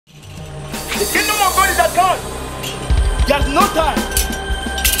The kingdom of God is at hand. There's no time.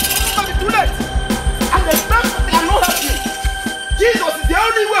 It's too late. And the steps cannot help you. Jesus is the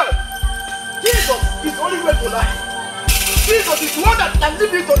only way. Jesus is the only way to life. Jesus is the one that can lead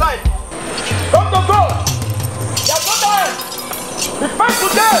you to life. Come to God. There's no time. Repent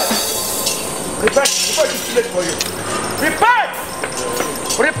today. Repent before it's too late for you. Repent.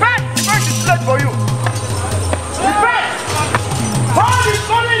 Repent before it's too late for you. Repent. God is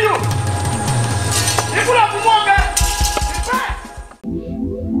calling you. People of Umeh, repent.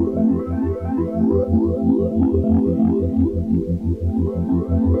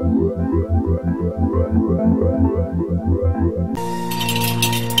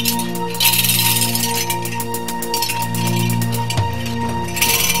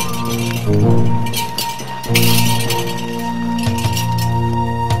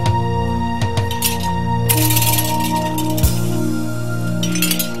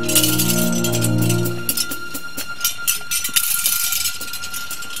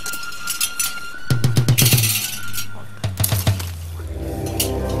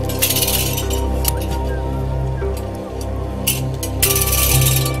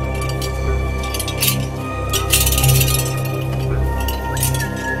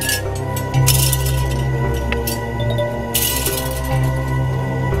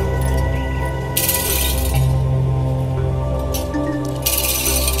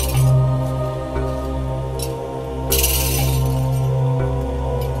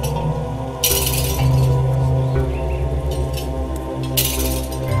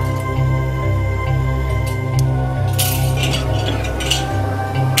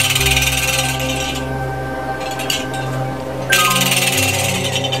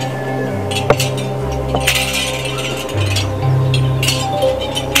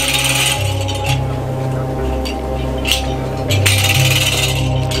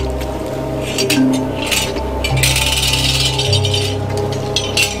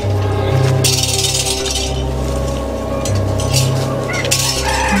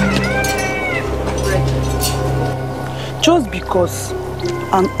 Just because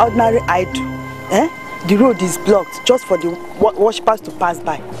an ordinary idol, the road is blocked just for the worshippers to pass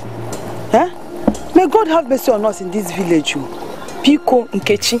by. May God have mercy on us in this village. Piko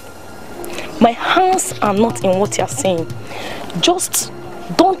Nkechi, my hands are not in what you are saying. Just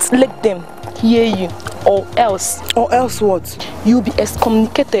don't let them hear you, or else. Or else what? You'll be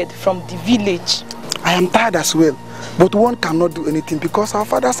excommunicated from the village. I am tired as well, but one cannot do anything because our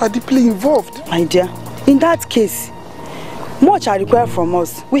fathers are deeply involved. My dear, in that case, much are required from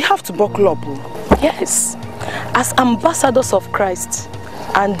us. We have to buckle up. Yes, as ambassadors of Christ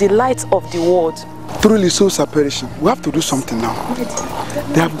and the light of the world. Truly souls are perishing. We have to do something now.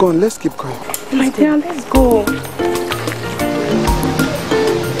 They have gone. Let's keep going. My dear, let's go.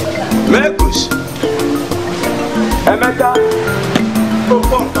 Mekus. Emeka.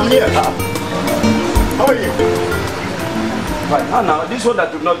 Oh, come here. How are you? Fine. Now, this one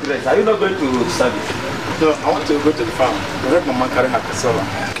that did not dress, are you not going to service? No, I want to go to the farm. I help my mom carry her cassava.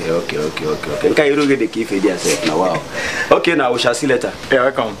 Okay. Can you get the key for yourself now? Wow. Okay, now we shall see later. Yeah,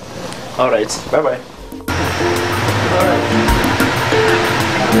 welcome. All right. Bye-bye. All right.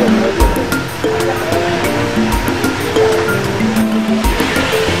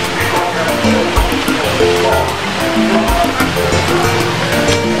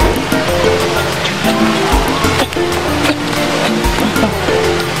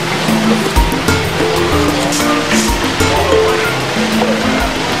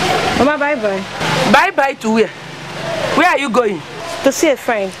 Mama, bye-bye. Bye-bye to where? Where are you going? To see a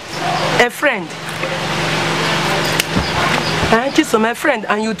friend. A friend? Aren't you my friend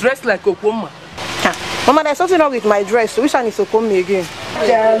and you dress like Okoma? Mama, there's something wrong with my dress. So which one is Okoma again?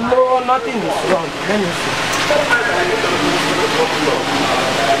 No, nothing is wrong. Let me see.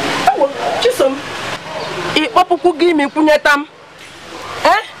 Oh, Chisom. Ipopuku give me kunyatam.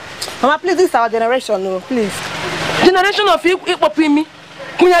 Mama, please, this is our generation, no, please. Generation of Ipopimi.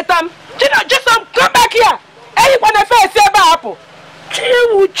 Kunyatam. Chisom, come back here. Anyone a face apple.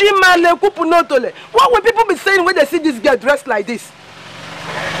 What will people be saying when they see this girl dressed like this?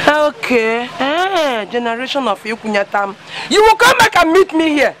 Okay. Generation of Yukunyatam. You will come back and meet me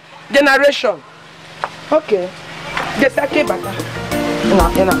here. Generation. Okay.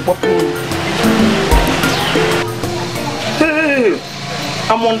 Hey,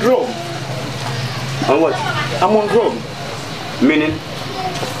 I'm on drug. On what? I'm on drug. Meaning?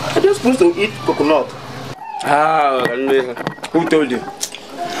 I'm just supposed to eat coconut. Ah, who told you?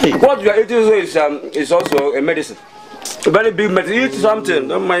 What you are eating is also a medicine. A very big medicine. Eat something,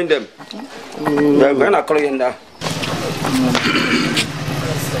 don't mind them. They're going to call you in there.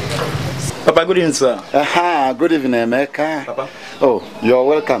 Papa, good evening, sir. Good evening, Emeka. Papa. Oh, you're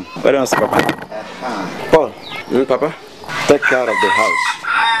welcome. Well done, Papa. Paul. Papa? Take care of the house.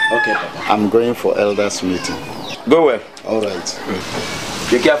 Okay, Papa. I'm going for elders meeting. Go well. All right.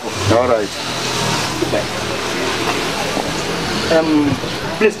 Be careful. All right.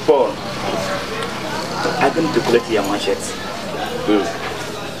 Please, Paul. I'm going to collect your machete.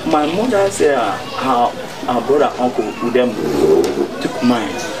 My mother said her brother, uncle, with them took mine.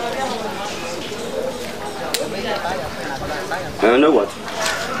 You know what?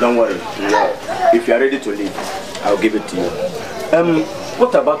 Don't worry. If you are ready to leave, I'll give it to you.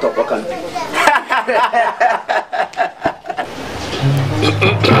 What about Opokan?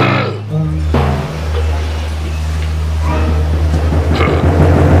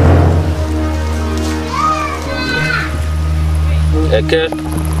 Eke.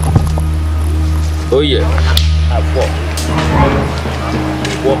 Oh yeah. Afọ.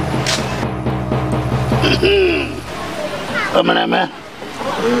 Omeneme.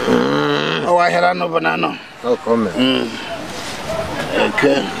 Wahera no banana. Oh, come.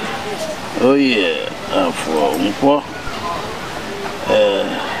 Okay. Oh yeah. Afọ nkwo.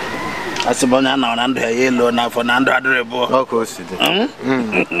 Asibona na ona ndo yelo na afọ na ndo adrebo. Okay, sit.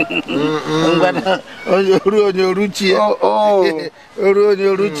 Ngwana oruchi. Oh.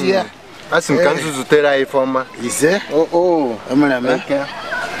 Oruchi ya. Asim kanzu zutera ifoma. Ize? Oh. Omeneme. Okay.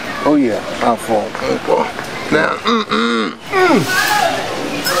 Oh yeah. Afọ nkwo. Na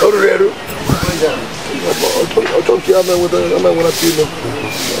Oreru. Otoki ame wona pilo.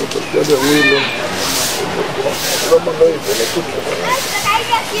 Otoki ame wilo.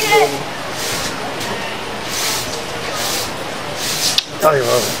 Ai,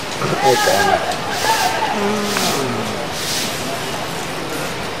 wow. Okay.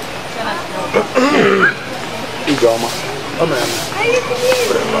 Igoma. Amen.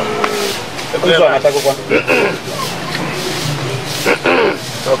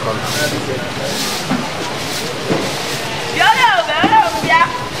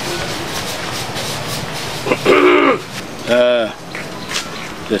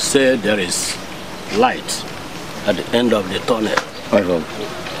 They say there is light at the end of the tunnel.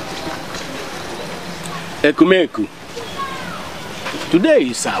 Ekumeku. Today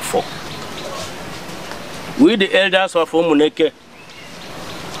is Afo. We, the elders of Omuneke,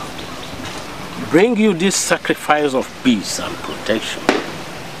 bring you this sacrifice of peace and protection.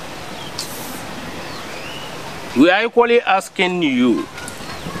 We are equally asking you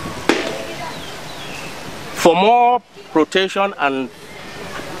for more protection and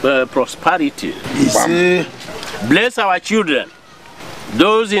prosperity. Bless our children,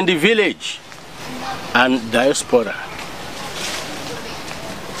 those in the village and diaspora.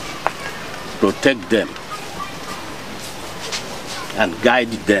 Protect them and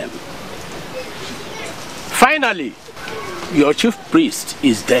guide them. Finally, your chief priest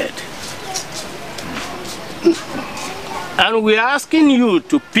is dead. And we are asking you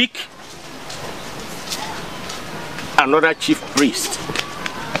to pick another chief priest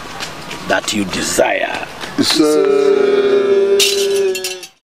that you desire.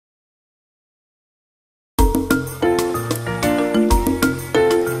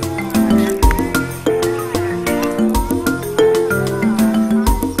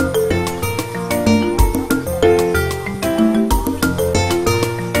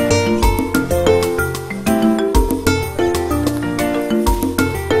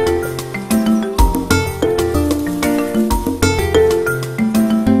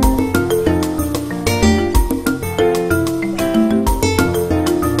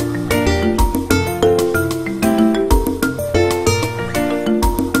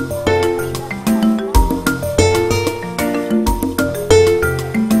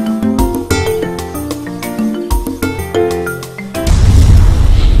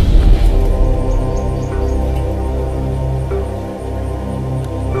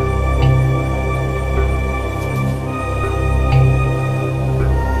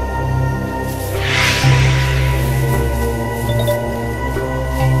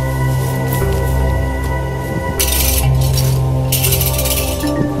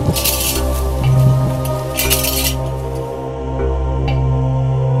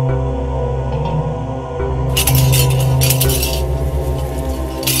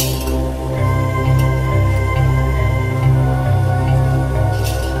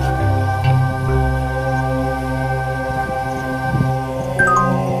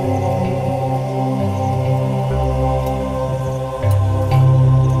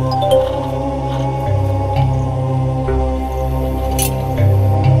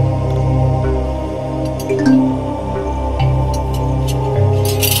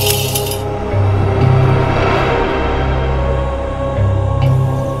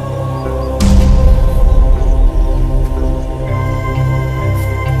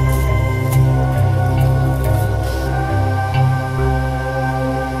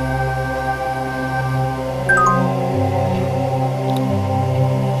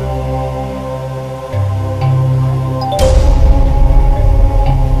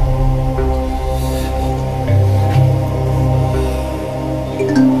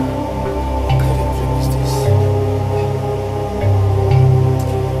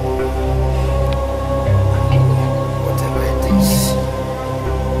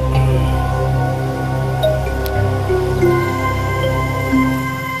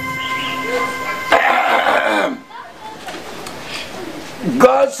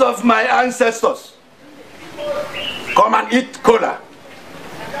 gods of my ancestors, come and eat kola.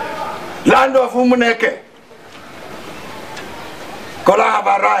 Land of Umuneke, kola have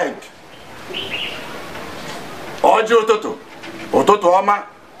arrived. Oji Ototo, Ototo Oma,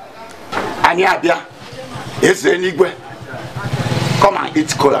 Anyabia, Ezenigwe, come and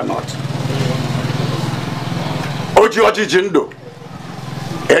eat kola nut. Oji Jindo,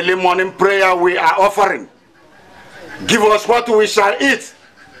 early morning prayer we are offering. Give us what we shall eat.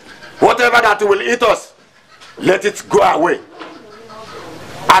 Whatever that will eat us, let it go away.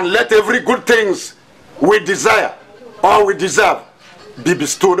 And let every good things we desire or we deserve be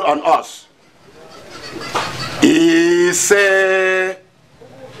bestowed on us. It's a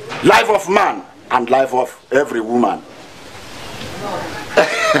life of man and life of every woman.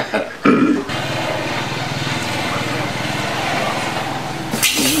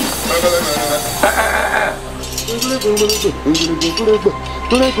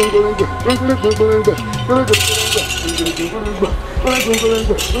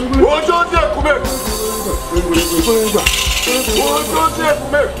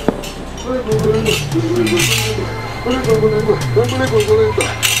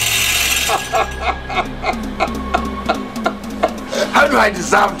 How do I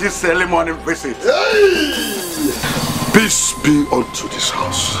deserve this early morning visit? Peace be unto this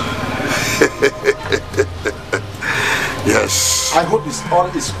house. Yes. I hope all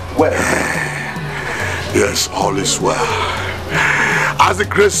is well. Yes, all is well. As a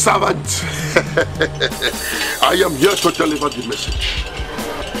great servant, I am here to deliver the message.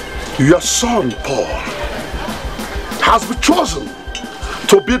 Your son, Paul, has been chosen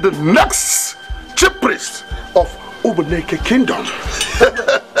to be the next chief priest of Umuneke Kingdom.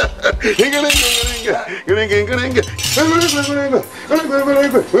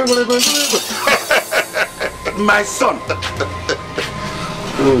 My son,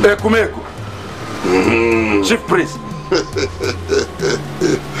 Ekumeku, chief priest.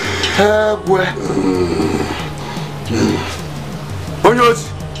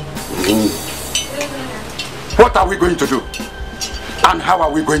 What are we going to do? And how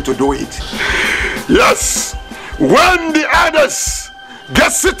are we going to do it? Yes, when the others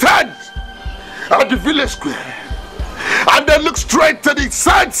get seated at the village square and they look straight to the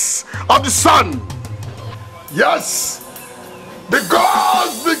sides of the sun, yes, the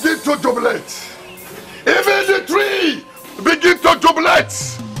gods begin to jubilate. Even the tree begin to jubilate.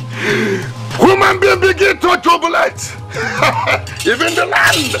 Human beings begin to jubilate. Even the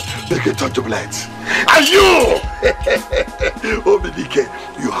land begin to jubilate. And you, Obidike,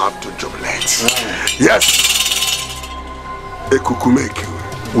 you have to jubilate. Yes. Ekukumeku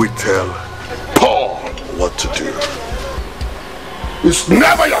will tell Paul what to do. It's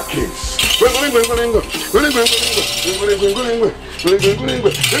never your case.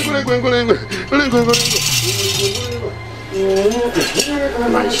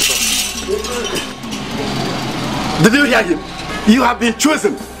 My son. Did you hear him? You have been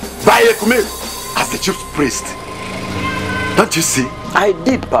chosen by Ekumeku as the chief priest. Don't you see? I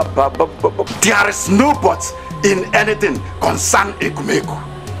did, Papa, but there is no but in anything concern Ekumeku.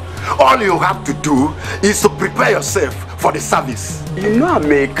 All you have to do is to prepare yourself for the service. You know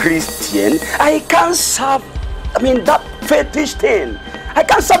I'm a Christian. I can't serve, that fetish thing. I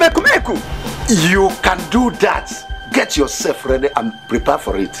can't serve Ekumeku. You can do that. Get yourself ready and prepare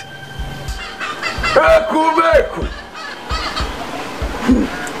for it. Ekumeku!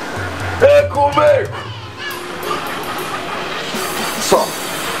 Ekumeku! So,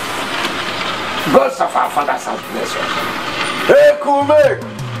 God of our fathers has blessed us. Ekumeku!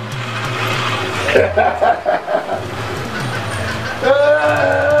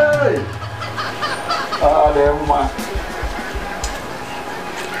 Hey! Hallelujah.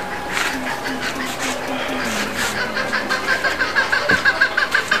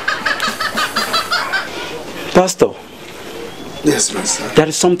 Pastor. Yes, my son. There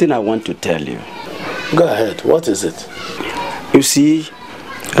is something I want to tell you. Go ahead. What is it? You see,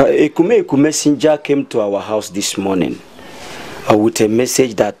 Ekumeku messenger came to our house this morning with a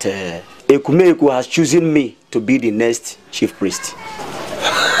message that Ekumeku has chosen me to be the next chief priest.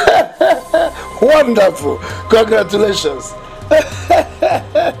 Wonderful. Congratulations.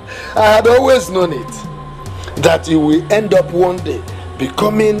 I had always known it, that you will end up one day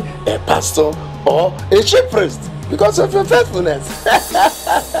becoming a pastor or a chief priest because of your faithfulness.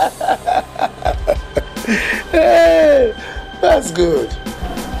 Hey, that's good.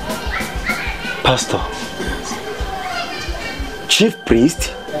 Pastor, chief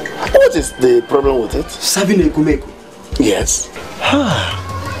priest? What is the problem with it? Serving Ekumeku. Yes.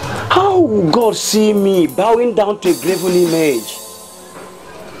 How will God see me bowing down to a graven image?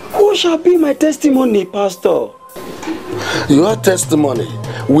 What shall be my testimony, Pastor? Your testimony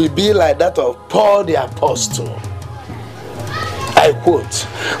will be like that of Paul the Apostle. I quote,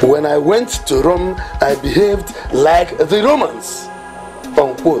 when I went to Rome, I behaved like the Romans.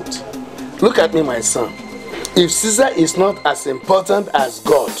 Unquote. Look at me, my son. If Caesar is not as important as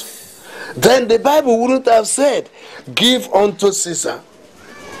God, then the Bible wouldn't have said, give unto Caesar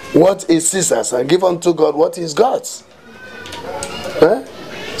what is Caesar's and give unto God what is God's. Huh?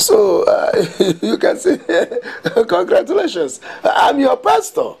 So you can say, congratulations. I'm your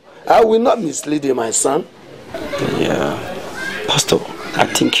pastor. I will not mislead you, my son. Yeah. Pastor, I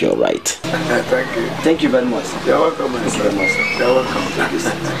think you're right. Thank you. Thank you very much. You're welcome, my son. You're welcome.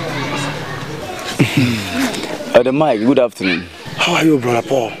 Elder Mike, good afternoon. How are you, Brother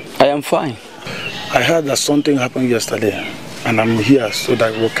Paul? I am fine. I heard that something happened yesterday, and I'm here so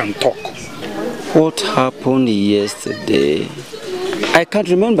that we can talk. What happened yesterday? I can't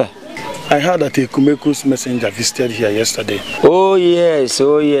remember. I heard that Ekumeku's messenger visited here yesterday. Oh yes.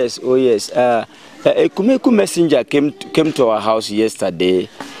 Ekumeku messenger came to our house yesterday,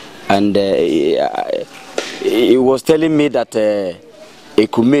 and he was telling me that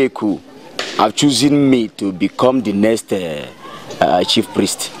Ekumeku have chosen me to become the next chief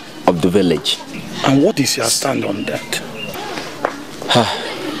priest of the village. And what is your stand on that?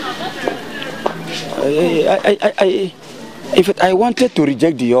 In fact, I wanted to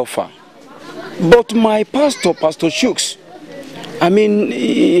reject the offer, but my pastor, Pastor Shooks, I mean,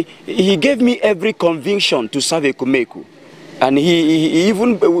 he gave me every conviction to serve Ekumeku, and he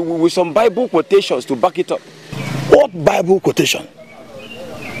even with some Bible quotations to back it up. What Bible quotation?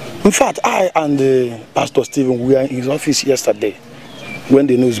 In fact, I and Pastor Stephen, we were in his office yesterday when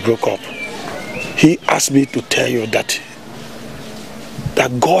the news broke up. He asked me to tell you that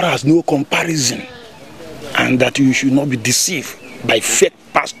God has no comparison and that you should not be deceived by fake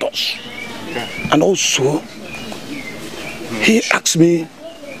pastors. And also, he asked me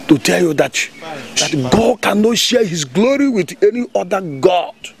to tell you that God cannot share his glory with any other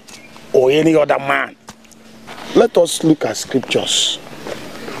God or any other man. Let us look at scriptures.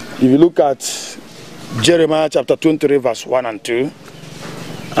 If you look at Jeremiah chapter 23 verse 1 and 2,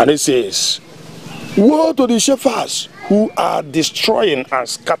 and it says, woe to the shepherds who are destroying and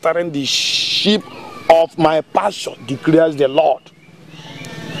scattering the sheep of my pasture, declares the Lord.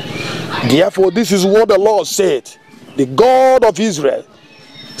 Therefore, this is what the Lord said, the God of Israel,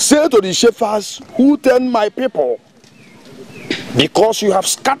 say to the shepherds who tend my people, because you have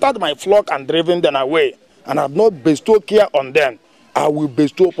scattered my flock and driven them away, and have not bestowed care on them, I will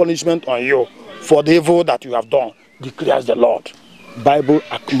bestow punishment on you for the evil that you have done, declares the Lord. Bible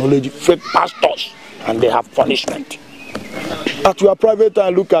acknowledges fake pastors, and they have punishment. At your private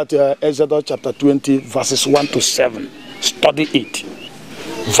time, look at Exodus chapter 20, verses 1 to 7. Study it.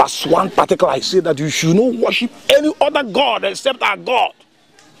 Verse 1 particularly, I say that you should not worship any other God except our God,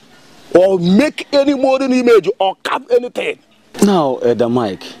 or make any modern image or carve anything. Now, Elder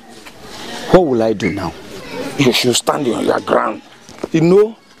Mike, what will I do now? You should stand on your ground. You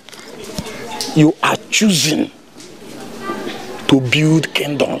know, you are choosing to build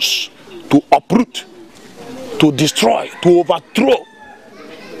kingdoms, to uproot, to destroy, to overthrow,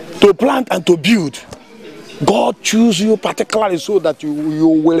 to plant and to build. God choose you particularly so that you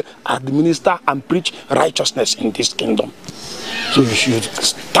will administer and preach righteousness in this kingdom. So you should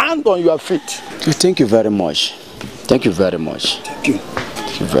stand on your feet. Thank you very much. Thank you very much. Thank you.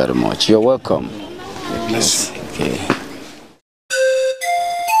 Thank you very much. You're welcome. Bless you.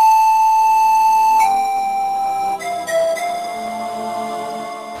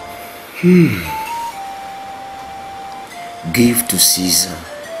 Okay. Give to Caesar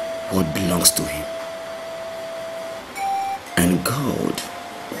what belongs to him, and God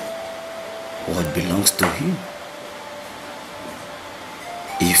what belongs to him.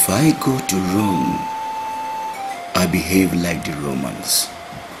 If I go to Rome, I behave like the Romans.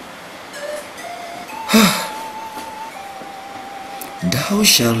 Thou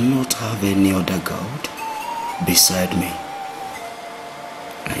shalt not have any other God beside me.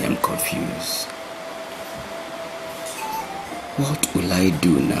 I am confused. What will I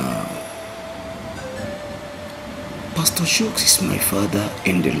do now? Pastor Shooks is my father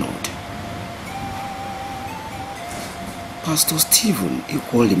in the Lord. Pastor Stephen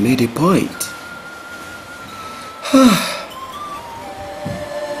equally made a point.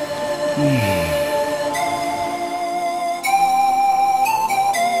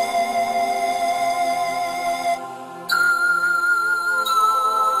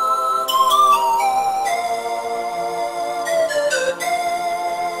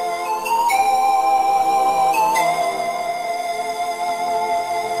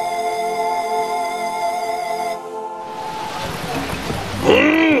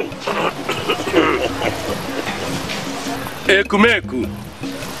 Ekumeku,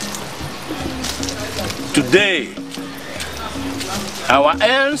 today our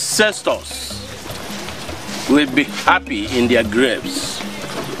ancestors will be happy in their graves.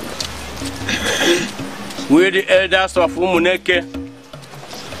 We, the elders of Umuneke,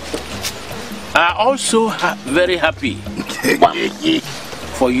 are also very happy.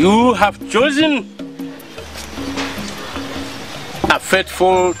 For you have chosen a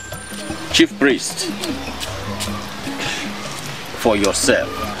faithful chief priest for yourself.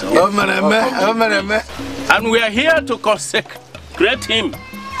 And we are here to consecrate him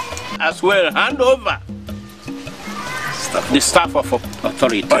as well, hand over the staff of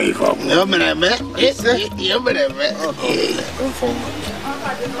authority.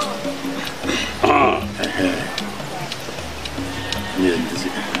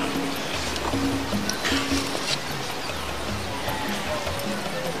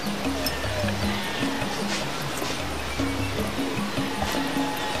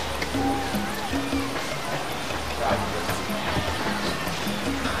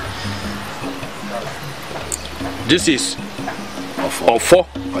 This is Ofo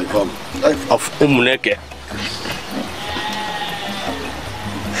of Umuneke.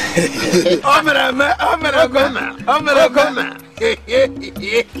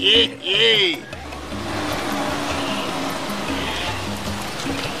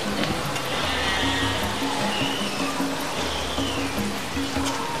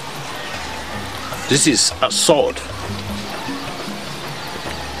 This is a sword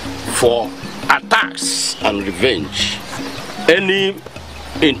for attacks and revenge. Any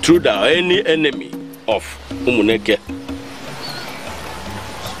intruder, any enemy of Umuneke.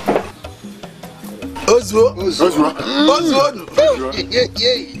 Ozwo.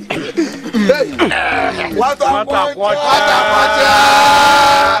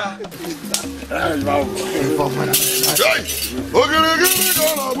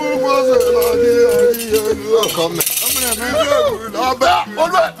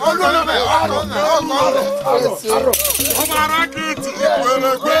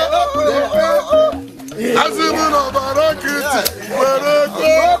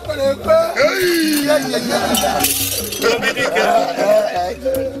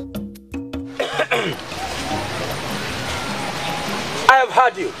 I have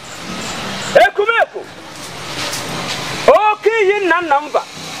heard you. Ekumeku. Okay, you number.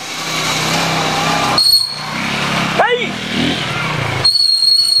 Hey.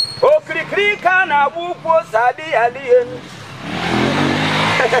 Oh, krika na wupo sadi alien.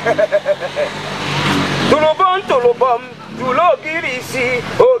 Tulubom, tulo girisi,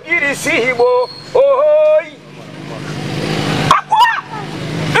 o girisi hibo, ohoi. Aqua!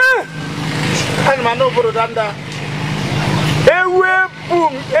 And man over danda. Ewu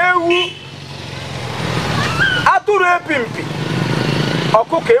boom, ewu. Ature pimpi.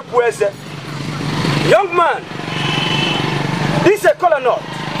 Okuke puese. Young man, this is a colonel.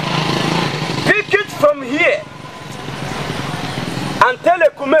 Pick it from here and tell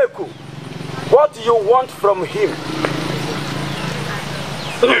Ekumeku what you want from him.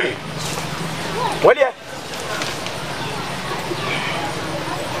 What yeah?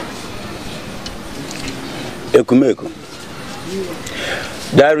 Ekumeku,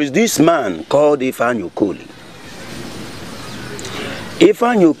 there is this man called Ifanyokoli.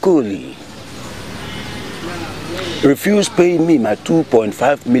 Ifanyokoli refused paying me my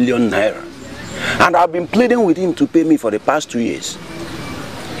 2.5 million naira. And I've been pleading with him to pay me for the past 2 years.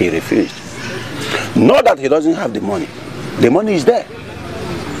 He refused. Not that he doesn't have the money. The money is there.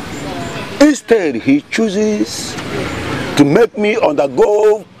 Instead, he chooses to make me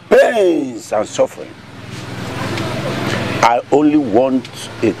undergo pains and suffering. I only want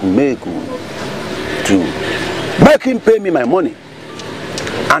Ekumeku to make him pay me my money.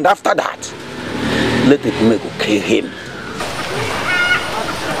 And after that, let Ekumeku kill him.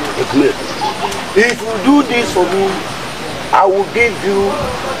 Ekumeku, if you do this for me, I will give you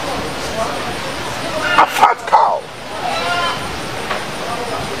a fat cow.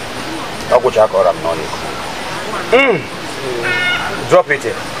 Drop it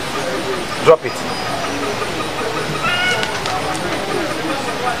here. Drop it.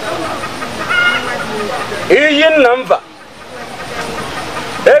 Iyin number.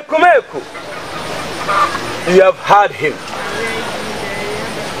 Ekumeku. You have heard him.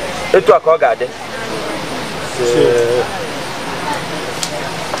 Etu akogade.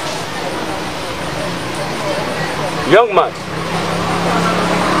 Young man,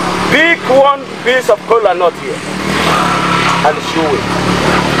 pick one piece of cola nut here and chew it.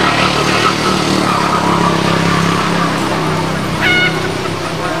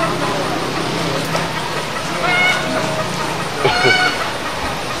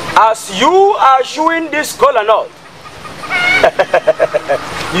 As you are chewing this kola nut,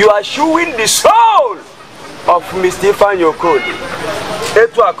 you are chewing the soul of Mr. Fanyokoli.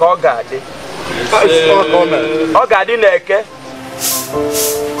 Etu aka ogadi. Ogadi neke.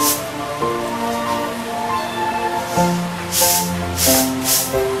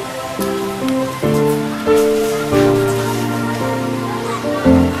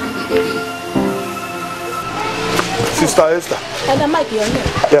 Sister Esther. And Mike, you're here.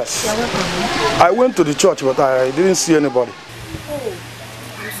 Yes. You're welcome. I went to the church, but I didn't see anybody. Oh,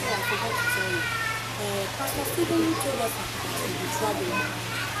 I'm sorry, I forgot to tell you. Pastor Stephen told us that he will be traveling,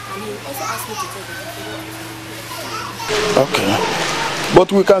 and he also asked me to tell you. Okay.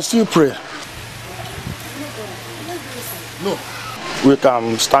 But we can still pray. No. We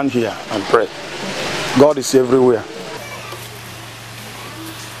can stand here and pray. God is everywhere.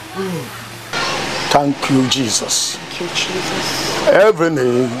 Thank you, Jesus. Thank you, Jesus. Every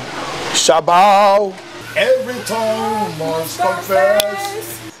knee shall bow, every tongue must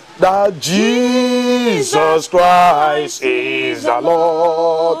confess that Jesus Christ is the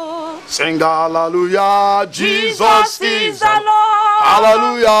Lord. Sing hallelujah, Jesus is the Lord.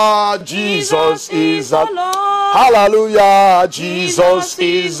 Hallelujah, Jesus is the Lord. Hallelujah, Jesus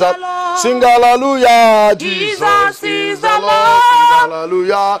is the Lord. Sing hallelujah, Jesus is the Lord.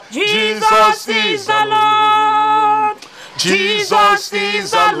 Hallelujah, Jesus is the Lord. Jesus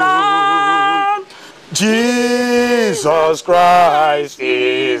is the Lord. Jesus Christ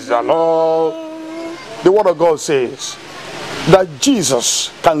is the Lord. The word of God says that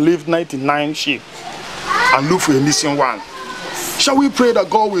Jesus can leave 99 sheep and look for a missing one. Shall we pray that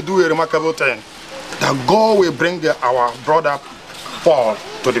God will do a remarkable thing? That God will bring our brother Paul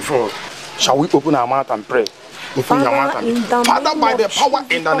to the fold. Shall we open our mouth and pray? Open your mouth and pray. Father, by the power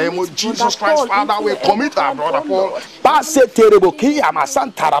in the name of Jesus Christ, Father, we commit our brother Paul.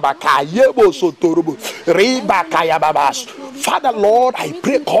 Father, Lord, I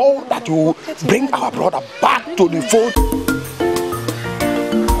pray, God, that you bring our brother back to the fold.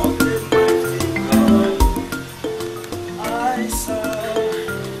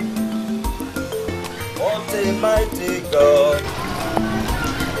 Mighty God.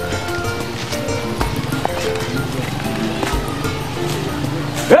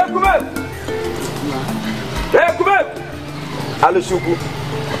 Hey, Umeh! Hey, Umeh! Alusuku.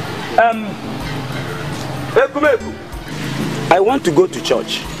 Hey, Umeh! I want to go to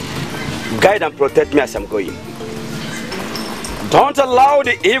church. Guide and protect me as I'm going. Don't allow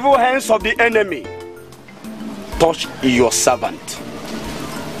the evil hands of the enemy touch your servant.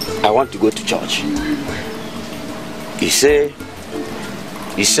 I want to go to church. He said,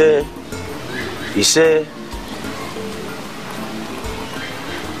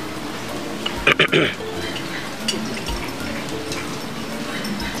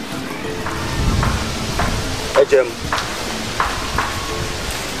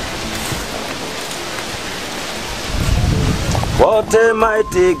 what a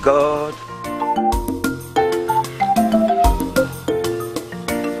mighty God.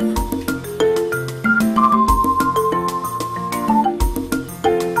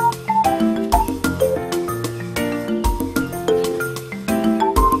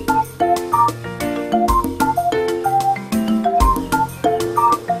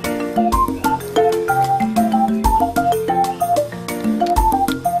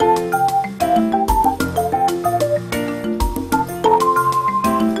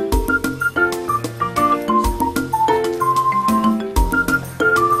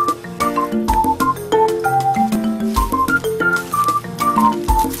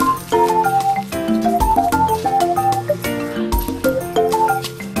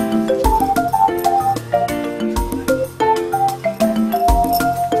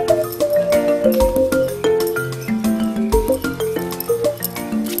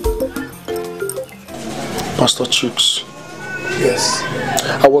 Pastor Chicks. Yes.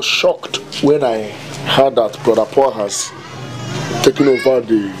 I was shocked when I heard that Brother Paul has taken over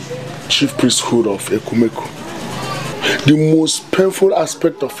the chief priesthood of Ekumeku. The most painful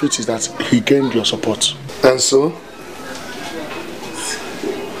aspect of it is that he gained your support. And so,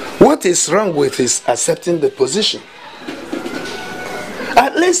 what is wrong with his accepting the position?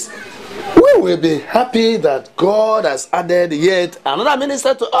 At least we will be happy that God has added yet another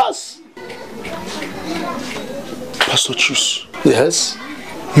minister to us. Pastor Chus. Yes?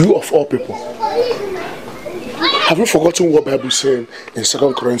 You of all people. Have you forgotten what the Bible is saying in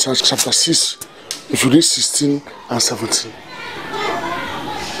 2 Corinthians chapter 6? If you read 16 and 17.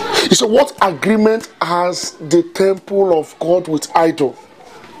 He said, what agreement has the temple of God with idol?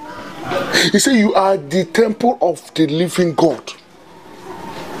 He said, you are the temple of the living God.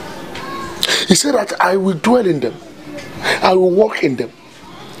 He said that I will dwell in them. I will walk in them.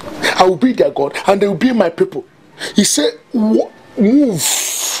 I will be their God and they will be my people. He said, move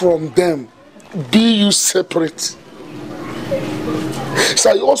from them. Be you separate.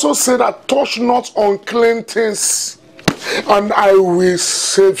 So he also said that touch not unclean things and I will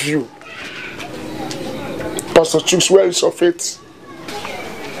save you. Pastor Chooks, where is your faith?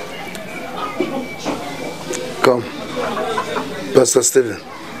 Come. Pastor Stephen.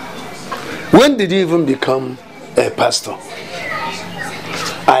 When did you even become a pastor?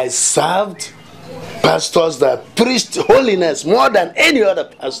 I served pastors that preached holiness more than any other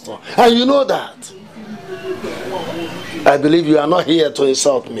pastor. And you know that. I believe you are not here to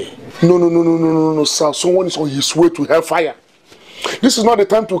insult me. No, sir. Someone is on his way to hellfire. This is not the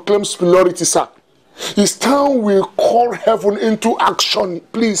time to claim superiority, sir. It's time we call heaven into action,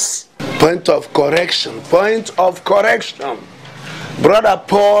 please. Point of correction. Point of correction. Brother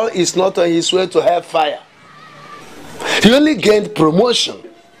Paul is not on his way to hellfire. He only gained promotion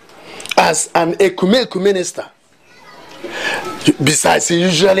as an ekumeku minister. Besides, he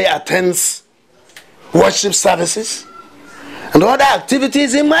usually attends worship services and other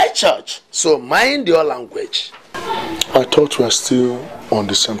activities in my church. So mind your language. I thought we were still on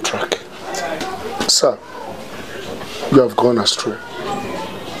the same track. Sir, you have gone astray.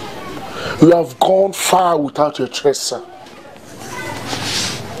 You have gone far without your trace, sir.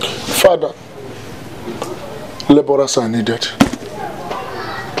 Father, laborers are needed.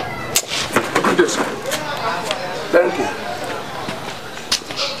 Yes, sir. Thank you.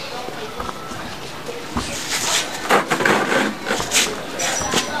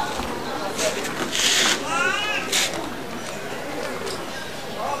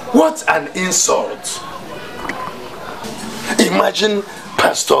 What an insult. Imagine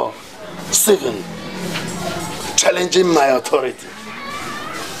Pastor Stephen challenging my authority.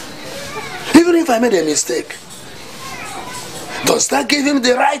 Even if I made a mistake, does that give him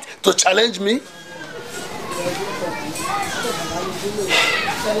the right to challenge me?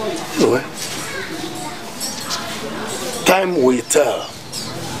 Anyway, time will tell.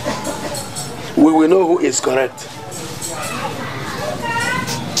 We will know who is correct.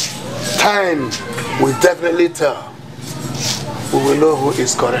 Time will definitely tell. We will know who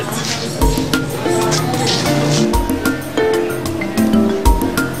is correct.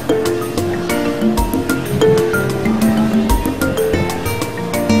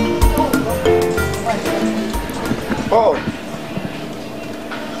 Paul.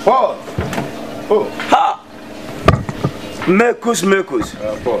 Oh. Ha! Mekus.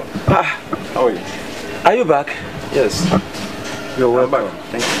 Paul. How are you? Are you back? Yes. You're welcome. Back.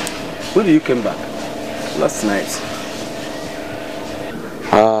 Thank you. When did you come back? Last night.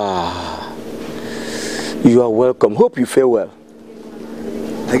 Ah. You are welcome. Hope you fare well.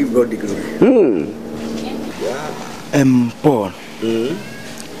 I give God the glory. Paul.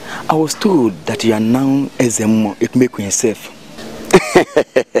 I was told that you are now Ezemo Ekmeku yourself.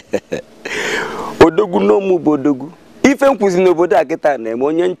 Odogu no mu bodogu. Ife nkuzi n'obodo akita na eme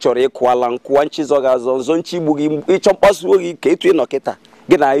onye nchọrọ ịkwala nkwa nchizo ga-azọ nzo nchigbu gị ịchọ mkpasu ogi ka etu ịnọ kịta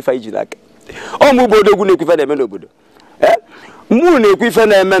gị na ife iji n'aka. Ọ mu bodogu na-ekwu ife na-eme n'obodo. Mu na-ekwu ife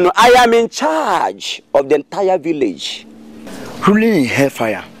na-eme no I am in charge of the entire village. Ruling in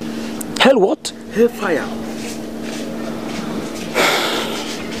hellfire. Hell what? Hellfire.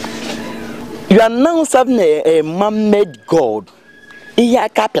 You are now serving a man-made God. A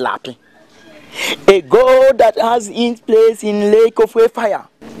God that has its place in lake of fire.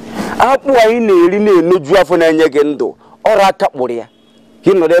 Apu ayi na-eri na-emeju afọ na-enye gị ndụ. Ọrụ aka kpụrụ ya.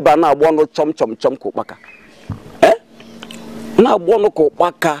 Gị nọrọ ebe a na-agba ọnụ chọm ka ụkpaka. Na-agba ọnụ ka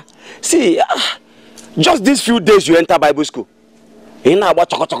ụkpaka. See, just these few days you enter Bible school. Ị na-agba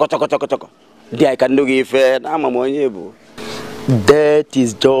chọkọ. Dị anyị ka ndị gị ife na ama m onye bụ. Death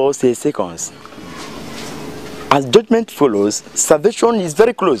is just a second. As judgment follows, salvation is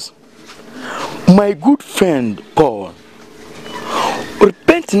very close. My good friend Paul,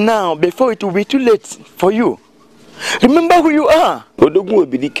 repent now before it will be too late for you. Remember who you are.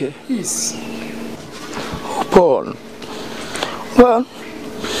 Yes. Paul. Well,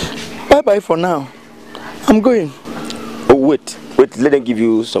 bye-bye for now. I'm going. Oh, wait, let them give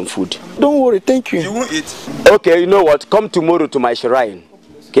you some food. Don't worry, thank you. You won't eat? Okay, you know what? Come tomorrow to my shrine.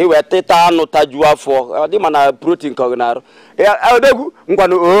 Okay, we are teta no tajua for the man protein cognaro. I will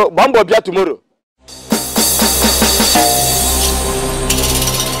go Bambo Bia tomorrow.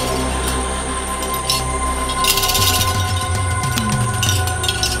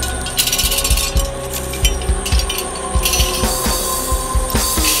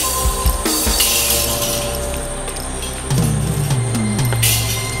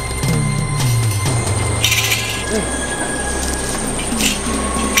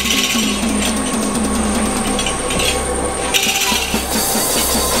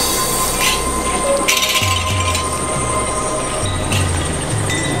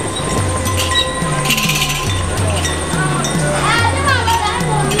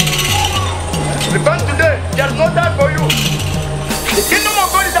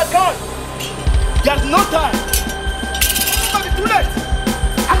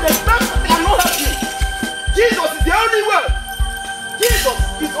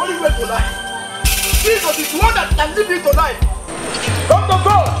 receive you tonight. Come to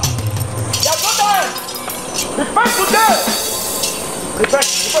God. There's no time. Repent today. Repent.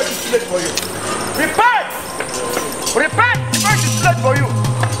 Repent is too late for you. Repent. Repent. Repent is too late for you.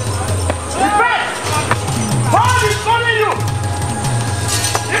 Repent. God is calling you.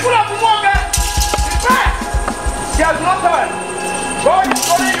 People of the moment. Repent. There's no time. God is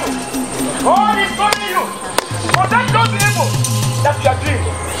calling you. God is calling you. Protect those evil that you are doing.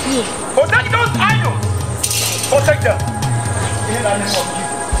 Protect those idols. Protect them. In the name of Jesus.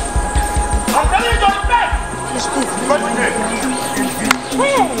 I'm telling you to repent.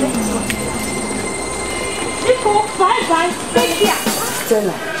 People, bye-bye. Take care.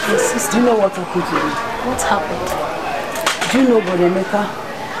 Stella, do you know what happened to me? What happened? Do you know Bodemeka?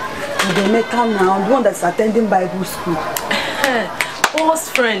 Bodemeka now, the one that's attending Bible school. Paul's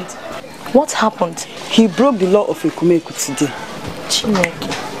friend. What happened? He broke the law of Ekumeku today. Chineke.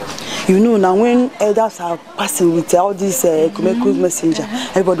 You know, now when elders are passing with all these Ekumeku messenger,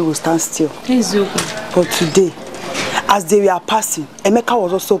 everybody will stand still. Please open. But today, as they were passing, Emeka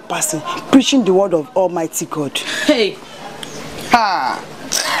was also passing, preaching the word of Almighty God. Hey. Ah.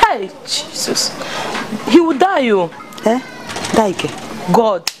 Hey, Jesus. He will die, you. Eh? Die again.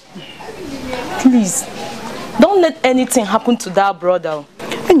 God. Please. Don't let anything happen to that brother.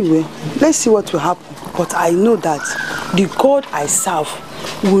 Anyway, let's see what will happen. But I know that the God I serve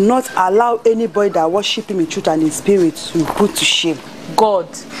will not allow anybody that worship him in truth and in spirit to be put to shame. God,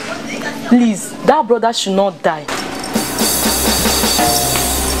 please, that brother should not die.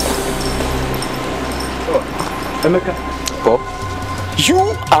 Oh, Emeka. Oh, you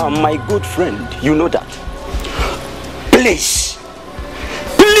are my good friend. You know that. Please,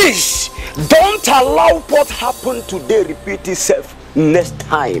 please, don't allow what happened today repeat itself next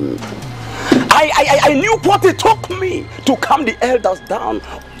time. I knew what it took me to calm the elders down,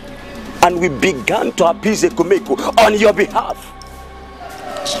 and we began to appease Ekumeku on your behalf.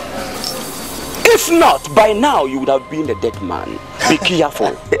 If not, by now you would have been a dead man. Be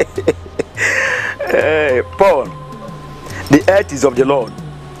careful. Hey, Paul, the earth is of the Lord,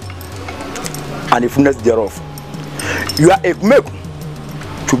 and the fullness thereof. You are Ekumeku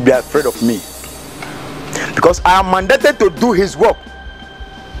to be afraid of me, because I am mandated to do his work.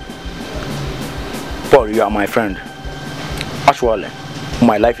 Paul, you are my friend. Actually,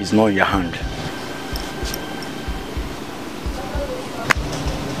 my life is not in your hand.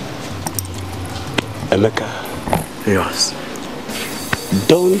 Emeka. Yes.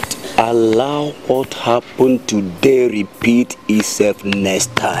 Don't allow what happened today repeat itself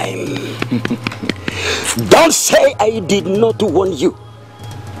next time. Don't say I did not warn you.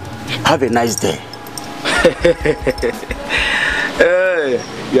 Have a nice day. Hey,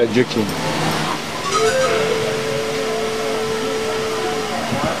 you are joking.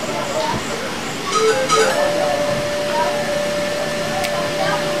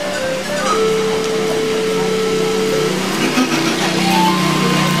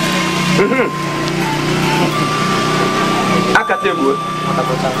 Akatebu,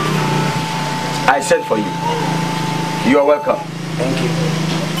 I sent for you. You are welcome. Thank you.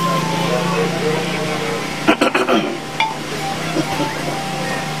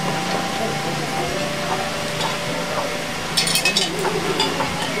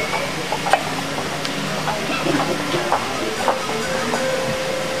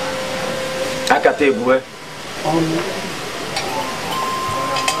 Akatebu.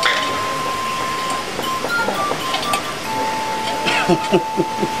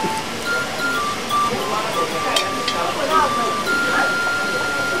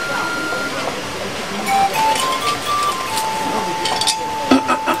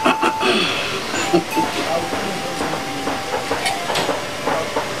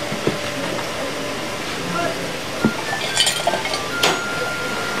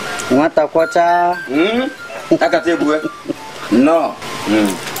 Nwata kwacha. Akatebu. No.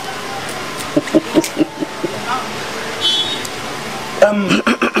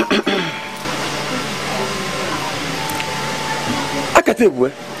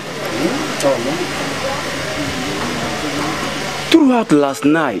 Akatebu. Throughout last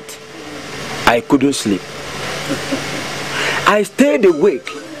night, I couldn't sleep. I stayed awake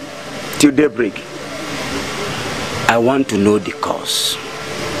till daybreak. I want to know the cause.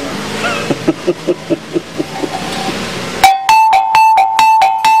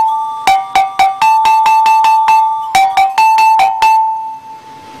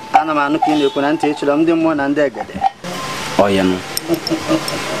 Ana manu kini kuna nti chula mdi mwa na ndegede. Oya no.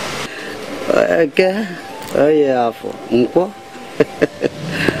 Oke. Oya afọ. Nkwo.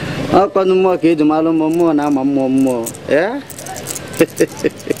 Akọ nu mo ke du malu mo na ama mo. Eh?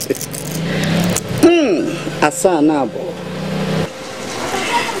 Asanabo.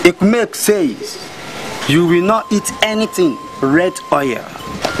 Umeh says, you will not eat anything red oil.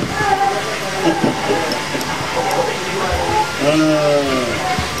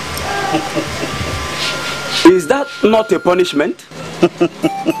 Is that not a punishment?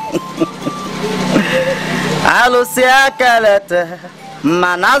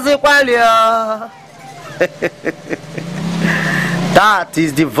 That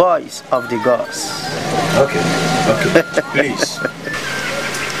is the voice of the gods. Okay, please.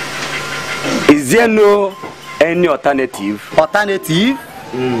 Is there no any alternative? Alternative?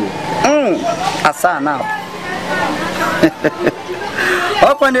 Asa now.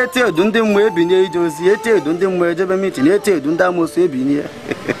 Open it to do them way beneath those yet, do them where the meeting, yet, do them most beneath.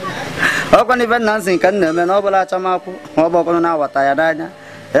 Open even Nancy can never know about Chamapo, or Bocona, what I had.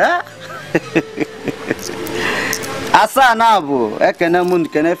 Eh? Asa now, Ekanamun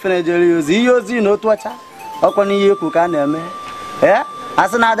can definitely use no twacha. Open you can name. Eh?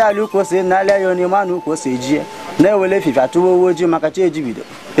 As another look was in Nalia, your man who was a year. Never left if I told you, Makachi video.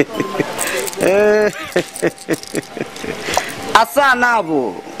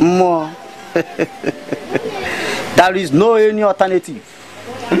 Asanabo, more. There is no any alternative.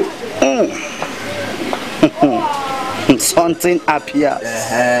 Something appears.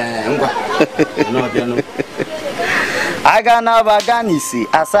 I got now Baganisi,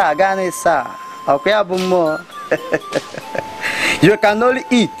 Asa Ganisa, okay, more. You can only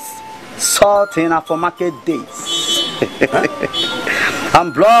eat salt in for market days.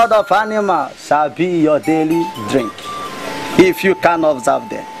 And blood of animal shall be your daily drink, if you can observe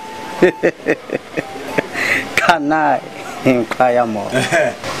them. Can I inquire more?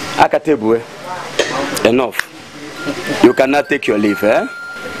 Akatebue, enough. You cannot take your leave, eh?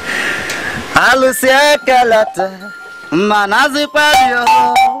 Alusia Kalata, Manazi Padio.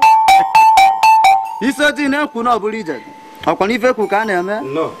 He said, you know, could not believe it. How can you can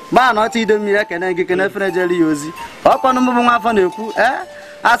no. But not even me, I can get an Ewuzie. How can you move on the coup, eh?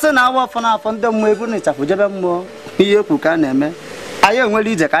 I said, now what for now from them way good for Jabamo. Here, who can name. I am well,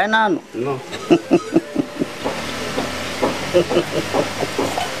 the kind of no.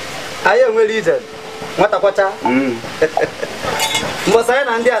 I am well, eaten. What a quarter? Was I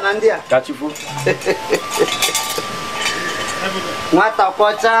Nandia? Catch you. What a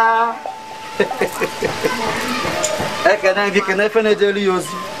quarter? I can definitely use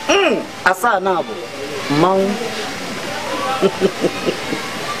Asa now. Mount.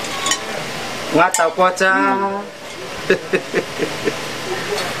 What a quarter?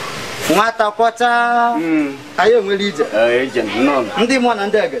 What a quarter? I am a leader. Agent, none. And the one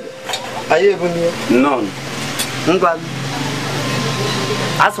and dagger. I am none.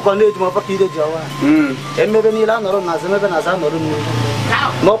 As a college, my pocket, Jawa. And maybe Milan or Nazan or Nazan or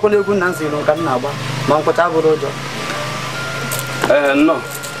no Polygon Nancy no Canaba, Mancotavo Rojo. No.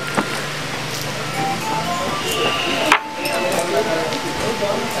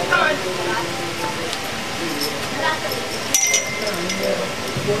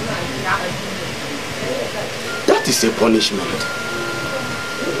 That is a punishment.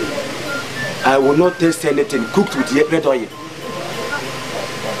 I will not taste anything cooked with red oil.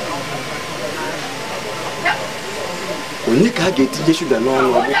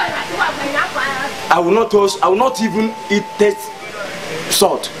 I will not even eat taste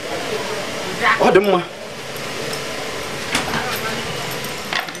salt. What the more?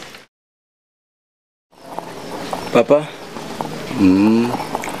 Papa,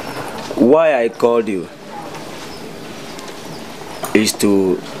 why I called you is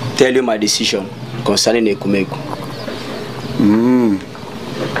to tell you my decision concerning Ekumeku.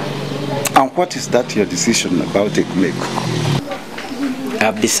 And what is that your decision about Ekumeku? I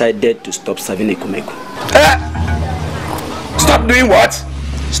have decided to stop serving Ekumeku. Stop doing what?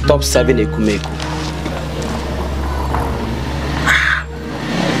 Stop serving Ekumeku.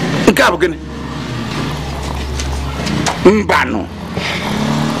 Mbano.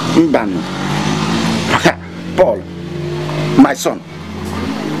 Paul, my son.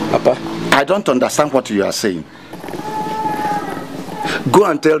 Papa, I don't understand what you are saying. Go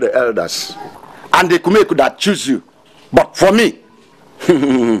and tell the elders and the Ekumeku that choose you. But for me,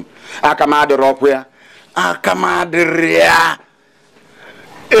 Akamade Rokwea, Akamade Rea,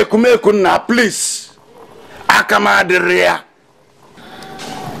 Ekumeku na please, Akamade Rea,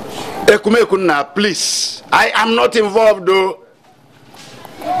 Ekumeku na please. I am not involved though.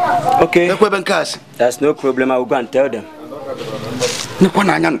 Okay. That's no problem. I will go and tell them.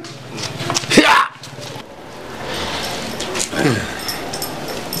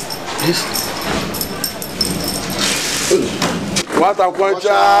 What a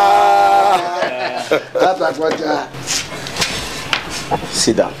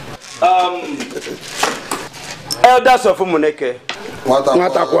Sit down. Elders of Umuneke.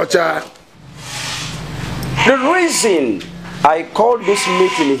 The reason I called this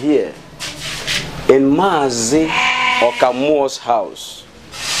meeting here in Maazi Okamuo's house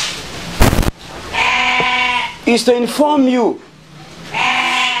is to inform you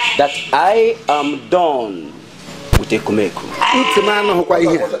that I am done with Ekumeku.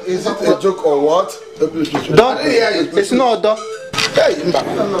 Is it a joke or what? Done? It's not a done. Hey,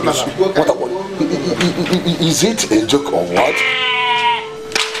 is it a joke or what?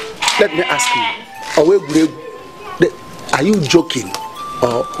 Let me ask you. Are you joking?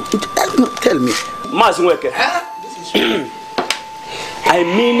 Or tell me. I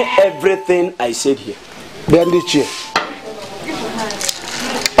mean everything I said here. Bandiche.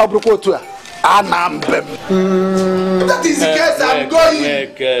 That is the case. I'm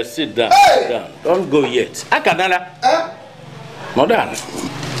going. Sit down. Hey! Sit down. Don't go yet. Akanala. Modern.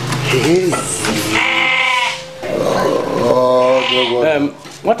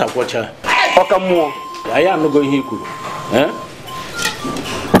 What a watcher. Okamuo. I am not going here.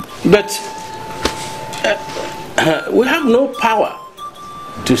 But we have no power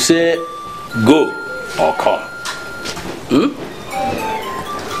to say go or come.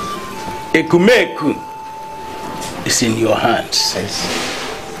 Ekumeku is in your hands. Yes.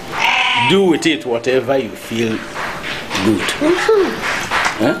 Do with it whatever you feel good.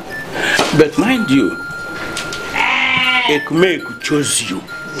 But mind you, Ekumeku chose you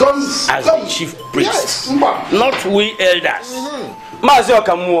as the chief priest, not we elders. Mazi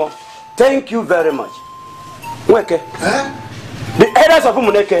Okamuo, thank you very much. Weke. The elders of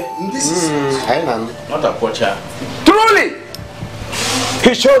Umuneke. This is not a poacher. Truly,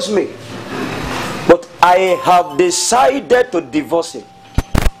 he chose me. But I have decided to divorce him.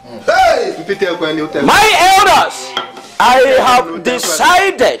 Hey! My elders, I have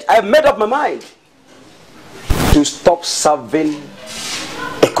decided, I have made up my mind to stop serving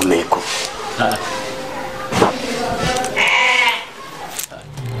Ekumeku.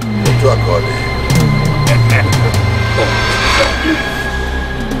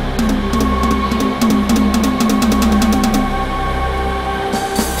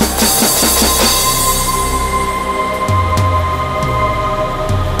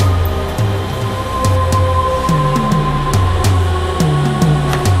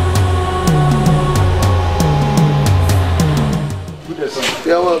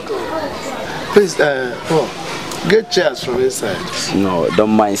 You're welcome. Please, Paul, get chairs from inside. No,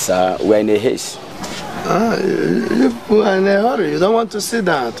 don't mind, sir. We're in a haste. You are in a hurry. You don't want to sit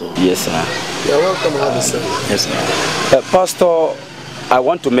down at all. Yes, sir. You're welcome to have a seat. Yes, sir. Pastor, I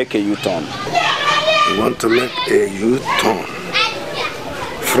want to make a U-turn. You want to make a U-turn?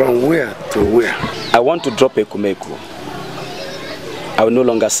 From where to where? I want to drop Ekumeku. I will no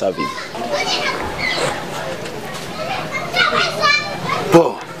longer serve him.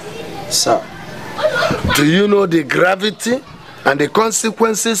 Paul. Sir. Do you know the gravity and the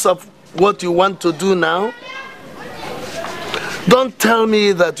consequences of what you want to do now? Don't tell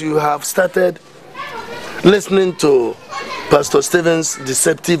me that you have started listening to Pastor Stephen's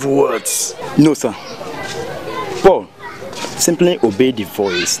deceptive words. No, sir. Paul, simply obey the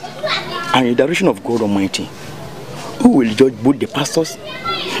voice and the direction of God Almighty, who will judge both the pastors,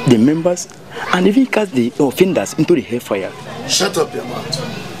 the members, and even cast the offenders into the hellfire. Shut up your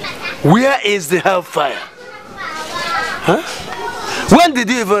mouth. Where is the hellfire? Huh? When did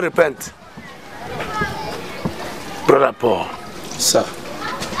you even repent? Brother Paul. Sir.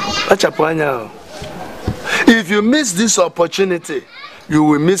 If you miss this opportunity, you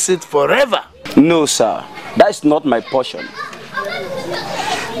will miss it forever. No, sir. That's not my portion.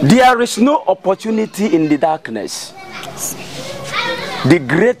 There is no opportunity in the darkness. The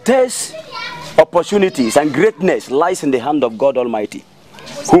greatest opportunities and greatness lies in the hand of God Almighty,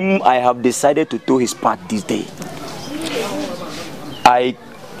 whom I have decided to do his part this day. I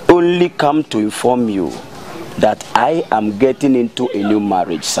only come to inform you that I am getting into a new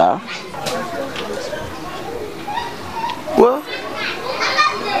marriage, sir. Well,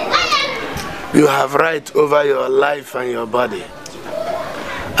 you have right over your life and your body.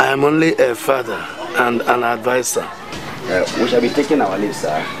 I am only a father and an advisor. We shall be taking our leave,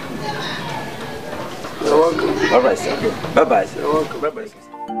 sir. You're welcome. Bye-bye, sir. Bye-bye, sir. You're welcome. Bye-bye.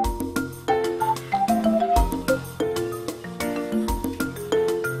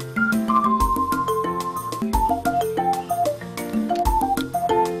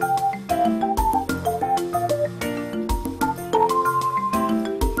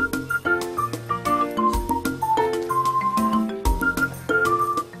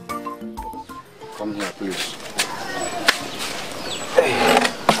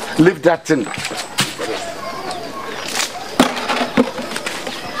 Leave that thing.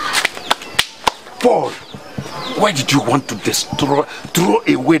 Paul, why did you want to throw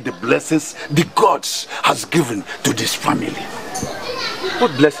away the blessings the gods has given to this family?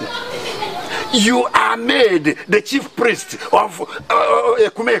 What blessing? You are made the chief priest of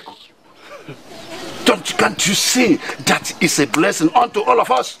Ekumeku. Can't you see that is a blessing unto all of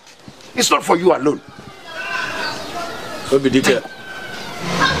us? It's not for you alone. Obidike,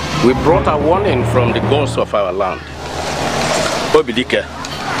 we brought a warning from the gods of our land. Obidike,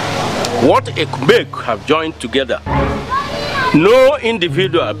 what Ekumeku have joined together, no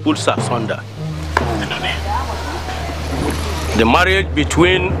individual puts asunder. The marriage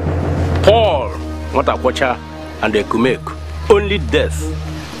between Paul Motakwacha and Ekumeku, only death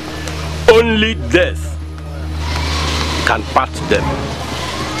can part them.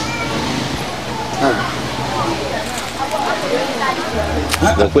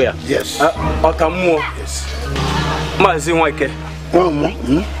 Yes.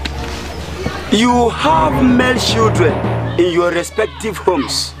 You have male children in your respective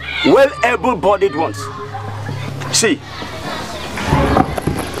homes, well able-bodied ones. See,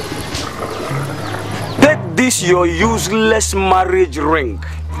 take this your useless marriage ring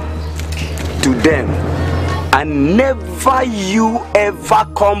to them and never you ever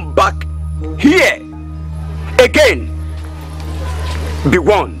come back here again. Be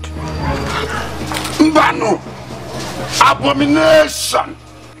warned. Mbano, abomination.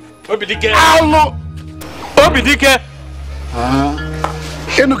 Obidike. Allo. Obidike.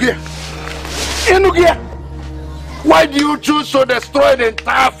 Enugia. Why do you choose to destroy the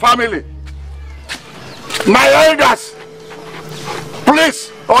entire family? My elders,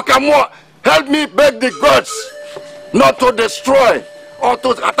 please, Okamwa, help me beg the gods not to destroy or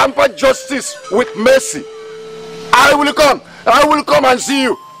to tamper justice with mercy. I will come and see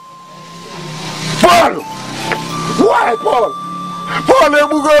you. Paul! Why, Paul? Paul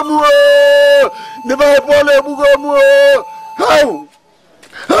Ebugamu! Never Paul Ebugamu! How?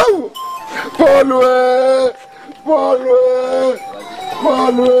 Paul!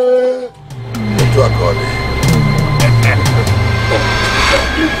 To a God.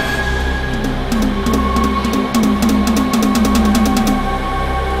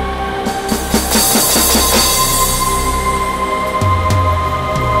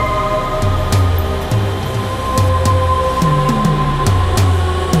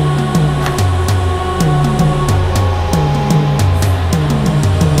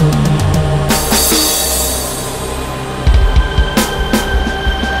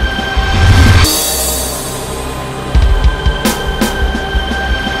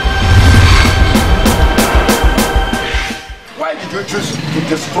 To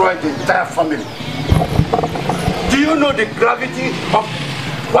destroy the entire family. Do you know the gravity of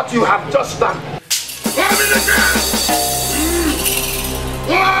what you have just done?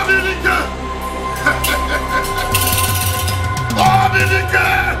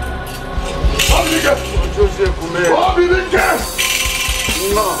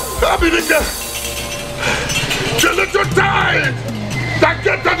 The little tide that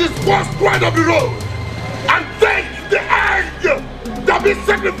gets at this worst point of the road and take the egg that be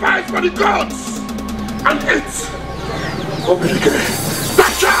sacrificed for the gods and eat. Obidike,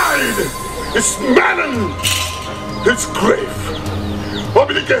 that child is smelling his grave.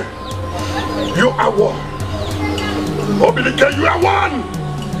 Obidike, you are one. Obidike, you are one.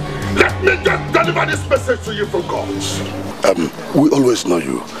 Let me just deliver this message to you from God. We always know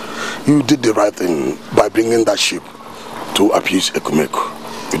you. You did the right thing by bringing that ship to appease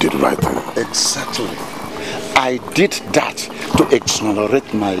Ekumeku. You did the right thing. Exactly. I did that to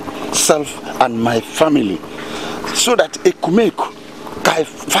exonerate myself and my family so that Ekumeku can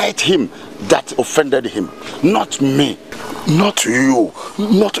fight him that offended him, not me. Not you,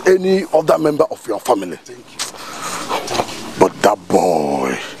 not any other member of your family. Thank you. But that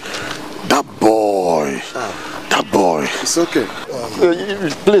boy. It's okay.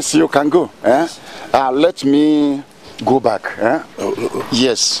 Please, you can go. Let me go back.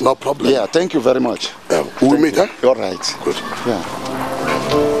 Yes. No problem. Yeah, thank you very much. We'll meet, huh? All right. Good. Yeah.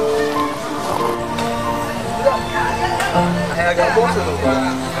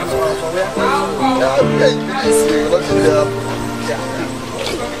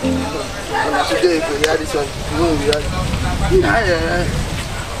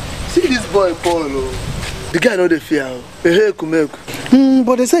 See this boy Paul, the guy know the fear.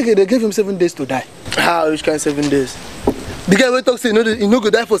 But they say they gave him 7 days to die. How? Which kind of 7 days? The guy will talk say he no go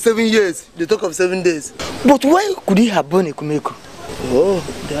die for 7 years. They talk of 7 days. But why could he have born Ekumeku? Oh,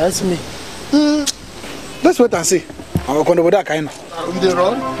 they ask me. Let's wait and see. I'll go to that kind of. You did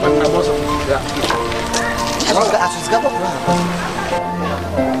wrong? I'm also. Yeah. What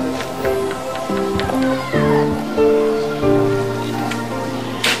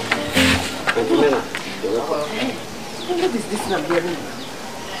is this I'm hearing?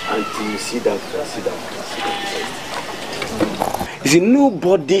 Auntie, sit down first. You see,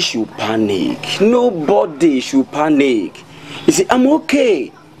 nobody should panic. Nobody should panic. You see, I'm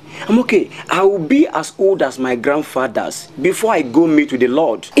okay. I will be as old as my grandfathers before I go meet with the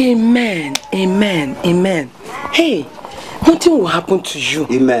Lord. Amen. Hey, nothing will happen to you.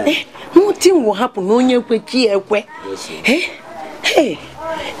 Amen. Hey, nothing will happen. No one will Yes, Hey,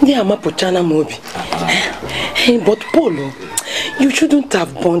 Hey, but Polo, you shouldn't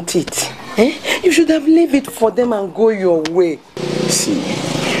have burnt it. You should have left it for them and go your way. See,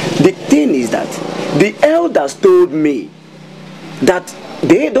 the thing is that the elders told me that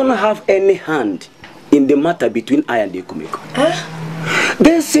they don't have any hand in the matter between I and Ekumeku.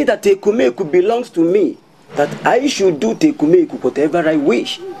 They say that Ekumeku belongs to me, that I should do to Ekumeku whatever I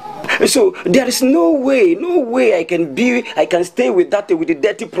wish. So there is no way I can stay with the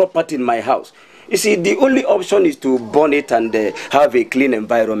dirty property in my house. You see, the only option is to burn it and have a clean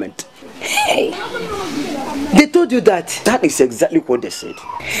environment. Hey, they told you that? That is exactly what they said.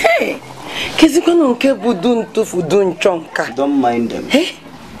 Hey, don't mind them. Hey?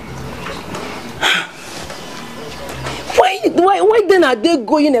 Why then are they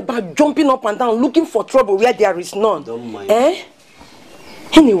going about jumping up and down looking for trouble where there is none? Don't mind.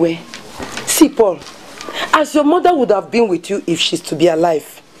 Anyway, see Paul, as your mother would have been with you if she's to be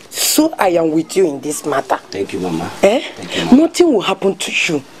alive, so I am with you in this matter. Thank you, Mama. Thank you, Mama. Nothing will happen to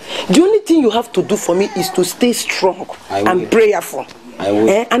you. The only thing you have to do for me is to stay strong and prayerful. I will.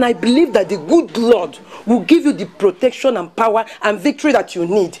 And I believe that the good Lord will give you the protection and power and victory that you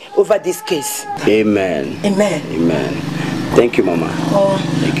need over this case. Amen. Thank you, Mama.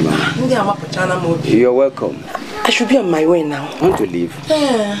 Thank you, Mama. You're welcome. I should be on my way now. I want to leave.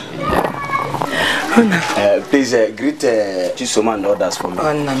 Please greet Chisoma and others for me.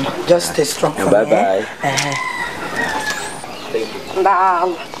 Just stay strong for me. Bye-bye.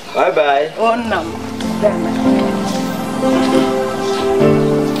 Bye-bye.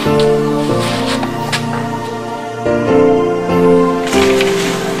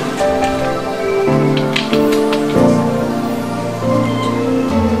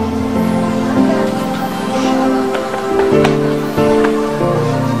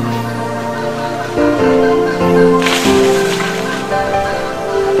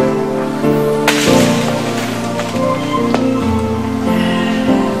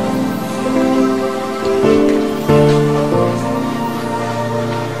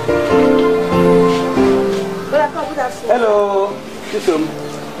 Hello, Chisom.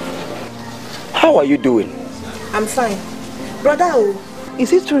 How are you doing? I'm fine. Brother,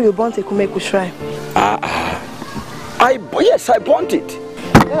 is it true you burnt Ekumeku shrine? Yes, I burnt it.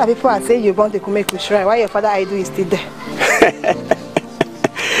 There are people are saying you burnt Ekumeku shrine. Why your father idol is still there?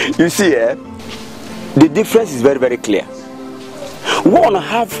 You see, the difference is very, very clear. One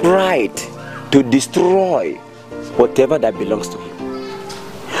have right to destroy whatever that belongs to him.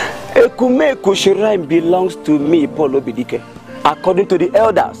 Ekumeku shrine belongs to me, Paul Obidike. According to the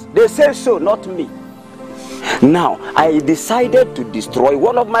elders, they say so, not me. Now, I decided to destroy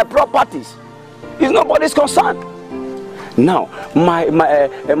one of my properties. It's nobody's concern. Now,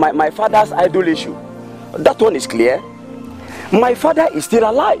 my father's idol issue, that one is clear. My father is still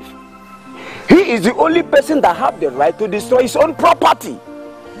alive. He is the only person that have the right to destroy his own property.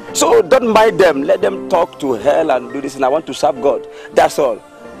 So don't mind them. Let them talk to hell and do this. And I want to serve God. That's all.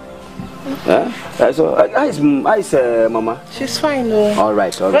 So, how's Mama? She's fine, no. All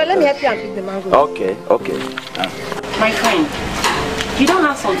right. Well, let me help you and pick the mango. Okay. My friend, you don't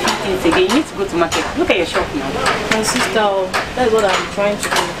have some few things again. You need to go to market. Look at your shop now. My sister, that's what I'm trying to do.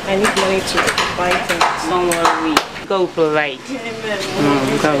 I need money to buy things. Don't worry. God will provide.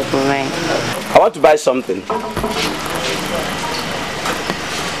 God will provide. I want to buy something.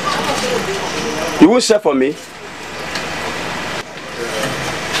 You will share for me?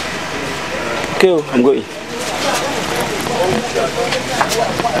 Okay, I'm going.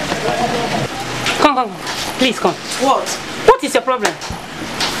 Come. Please come. What is your problem?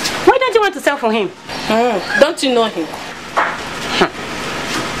 Why don't you want to sell for him? Don't you know him?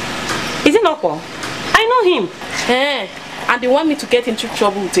 Is it not Paul? I know him. And they want me to get into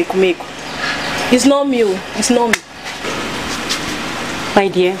trouble with Ekumeku. It's not me. It's not me. My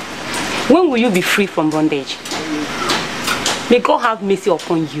dear, when will you be free from bondage? May God have mercy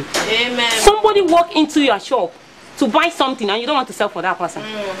upon you. Amen. Somebody walk into your shop to buy something and you don't want to sell for that person.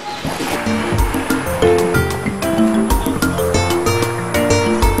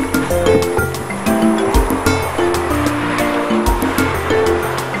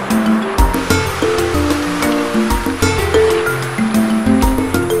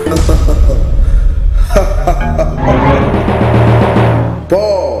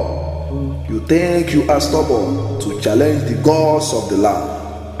 think you are stubborn to challenge the gods of the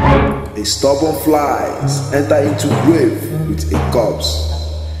land. A stubborn flies enter into grave with a corpse.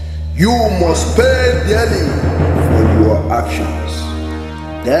 You must pay dearly for your actions.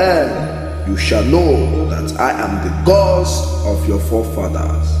 Then you shall know that I am the God of your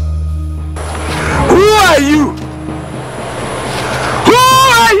forefathers. Who are you? Who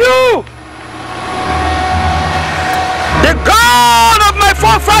are you? The God of my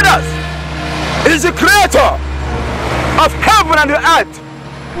forefathers is the creator of heaven and the earth.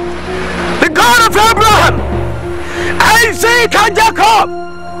 The God of Abraham, Isaac and Jacob.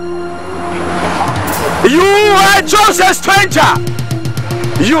 You are just a stranger.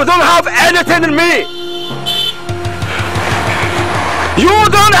 You don't have anything in me. You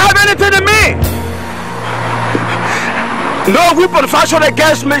don't have anything in me. No weapon fashioned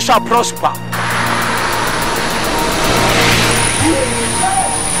against me shall prosper.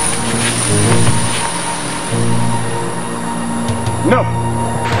 No.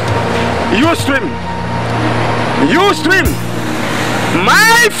 You stream. You stream.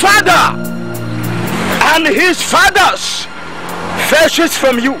 My father and his fathers fetches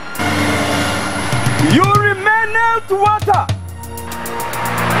from you. You remain out water,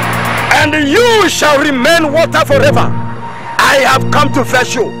 and you shall remain water forever. I have come to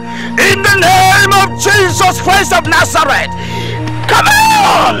fetch you in the name of Jesus Christ of Nazareth. Come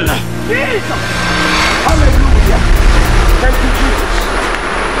on! Jesus! Hallelujah! Thank you, Jesus.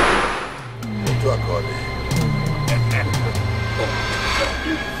 To our God.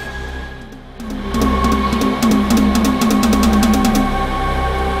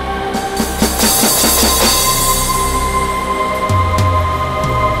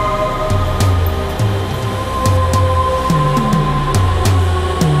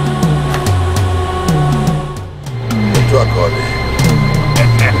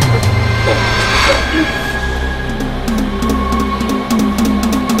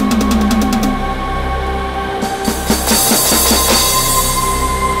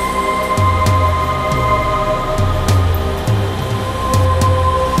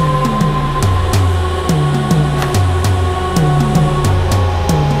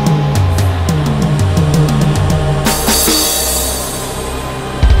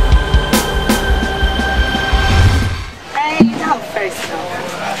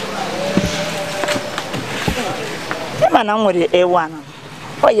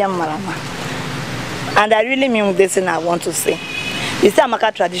 And I really mean this thing I want to say. This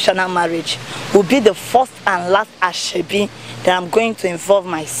Amaka traditional marriage will be the first and last Ashebi that I'm going to involve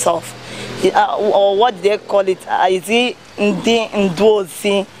myself. Or what do they call it? Is it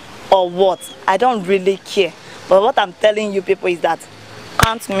Ewuzie or what? I don't really care. But what I'm telling you people is that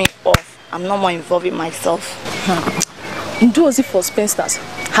count me off. I'm not more involving myself. Ewuzie for spinsters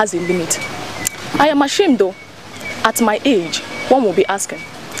has a limit. I am ashamed though. At my age, one will be asking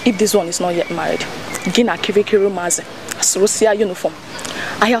if this one is not yet married. Gina Kivikiri Mazi, Asrosia uniform.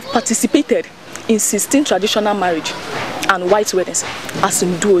 I have participated in 16 traditional marriage and white weddings as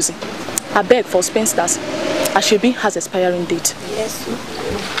in Ewuzie. I beg for spinsters. Ashebi has expiring date. Yes.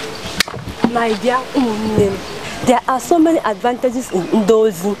 My dear Umeh, there are so many advantages in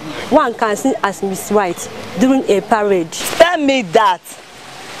Ewuzie. One can sing as Miss White during a parade. Tell me that.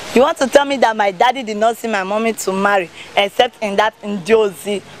 You want to tell me that my daddy did not see my mommy to marry except in that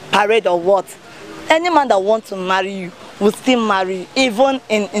Ewuzie parade or what? Any man that wants to marry you will still marry you, even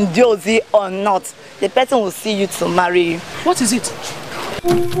in Ewuzie or not. The person will see you to marry you. What is it?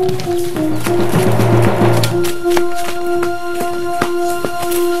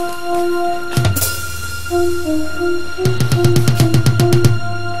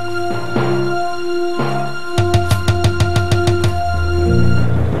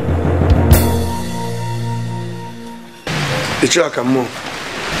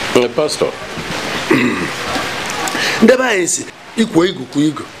 Pastor. Ndeba isi ikwo iguku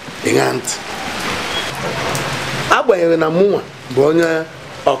igu ingant. Agbanyeghị na mụnwa bụ onye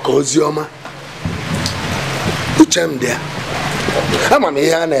ọka ozi ọma. Uche m dị ya. Ama m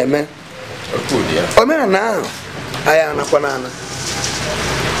ihe a na-eme. Omenala ahụ anyị anakwa n'ana.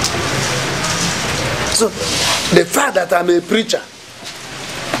 So the fact that I'm a preacher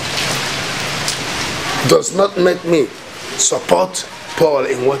does not make me support Paul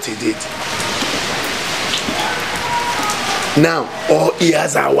in what he did. Now, all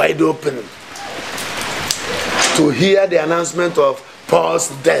ears are wide open to hear the announcement of Paul's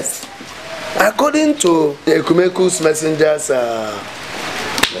death. According to the Ekumeku's messenger's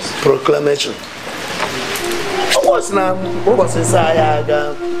proclamation. What was inside?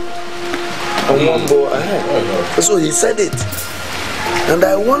 So he said it. And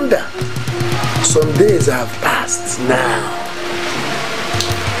I wonder Some days have passed now.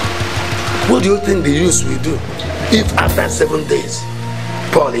 What do you think the youth will do if after 7 days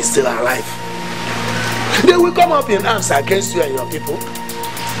Paul is still alive? They will come up in arms against you and your people.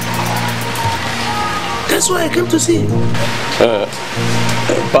 That's why I came to see you.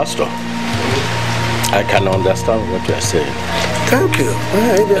 Pastor, I can understand what you are saying. Thank you.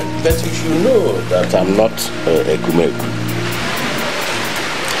 But you should know that I'm not Ekumeku.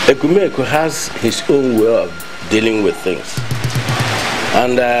 Ekumeku has his own way of dealing with things.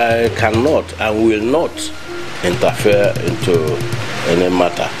 And I cannot and will not interfere into any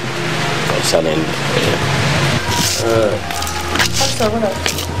matter concerning...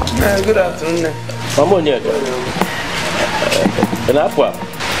 good afternoon. I'm on here. I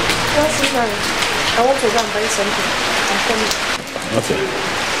want to go and buy something. I'm coming. Okay.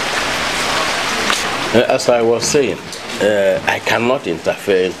 As I was saying, I cannot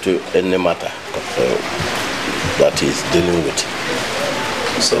interfere into any matter that he's dealing with.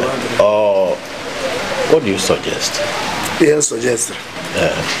 So, or what do you suggest? Yes, suggest.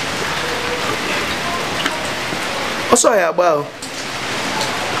 Also, I about.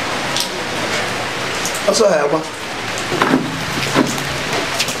 Also, I about.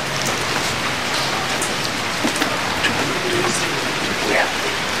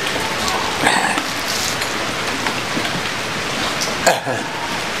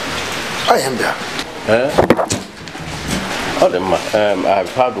 I am there.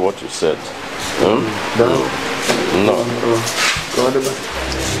 I've heard what you said. No. Go on,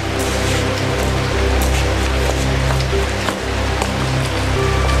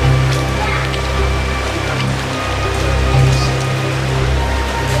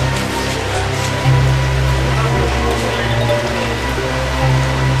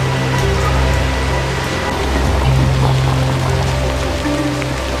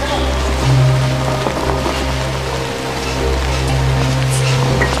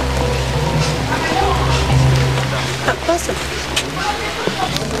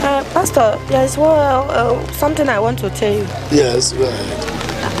 Pastor, there is something I want to tell you. Yes, go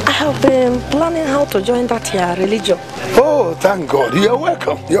ahead. I have been planning how to join that here religion. Oh, thank God. You're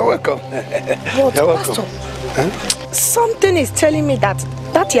welcome. You're welcome. But You're welcome. Pastor, something is telling me that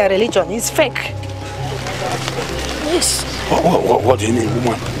your religion is fake. Yes. What do you mean,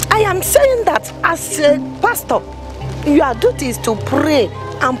 woman? I am saying that as a pastor, your duty is to pray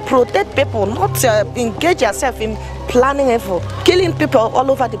and protect people, not engage yourself in planning for killing people all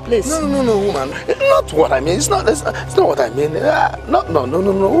over the place. No, woman. Not what I mean. It's not what I mean.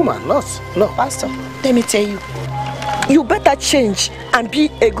 No, woman. No. Pastor, let me tell you. You better change and be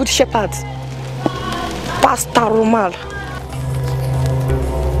a good shepherd. Pastor Romal.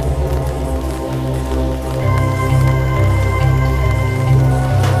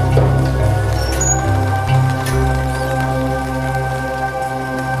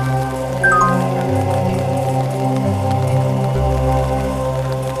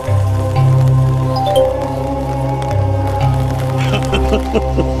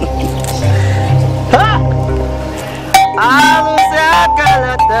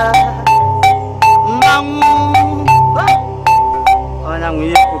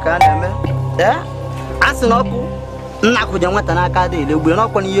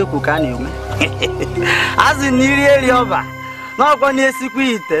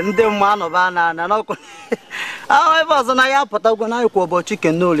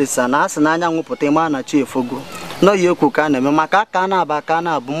 No, you can make kana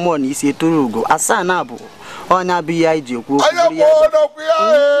bakana bumon is a turugo, a sanabu, on a BIG. I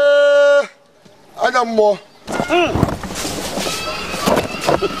am more.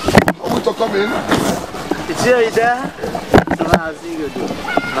 Want to come in? It's here, there.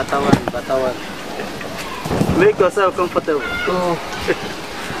 Batawan. Make yourself comfortable.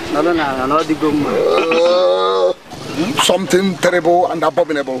 Something terrible and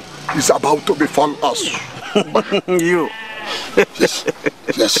abominable is about to befall us. You.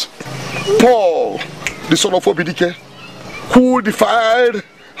 Yes. Paul, the son of Obidike, who defied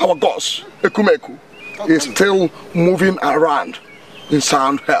our gods, Ekumeku, is still moving around in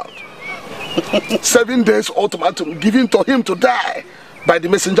sound health. 7 days ultimatum given to him to die by the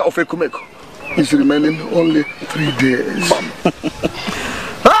messenger of Ekumeku is remaining only 3 days.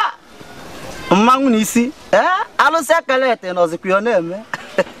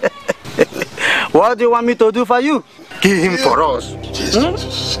 What do you want me to do for you? Kill him for us.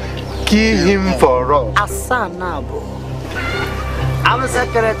 Jesus. Kill him for us. Asanabo. Our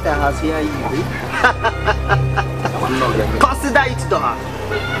secretary has here you. Consider it done.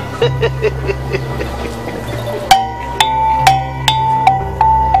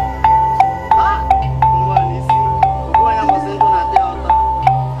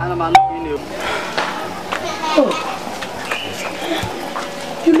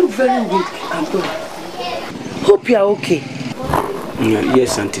 very weak, Anto. Hope you are okay.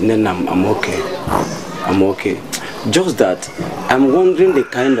 Yes, Auntie Nena, I'm okay. I'm okay. Just that I'm wondering the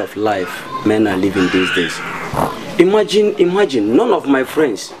kind of life men are living these days. Imagine, none of my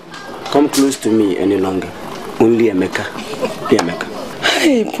friends come close to me any longer. Only Emeka. Emeka.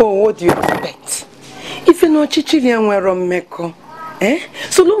 Hey, Paul, what do you expect? If you're not Chichilian, we're on Meko.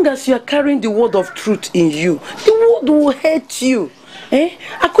 So long as you are carrying the word of truth in you, the word will hurt you.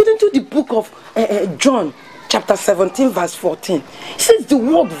 According to the book of John, chapter 17, verse 14, it says the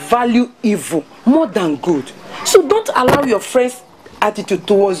word value evil more than good. So don't allow your friend's attitude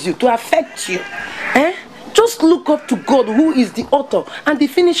towards you to affect you. Just look up to God, who is the author and the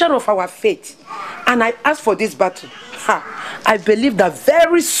finisher of our faith. And I ask for this battle. I believe that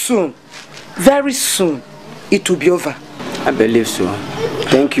very soon, it will be over. I believe so.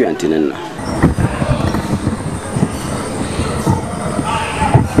 Thank you, Auntie Nena.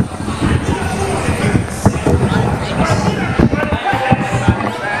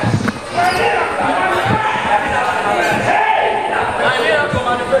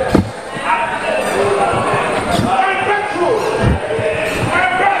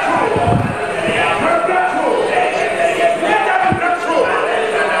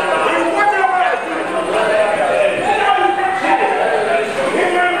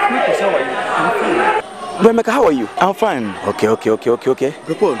 Emeka, how are you? I'm fine. Okay.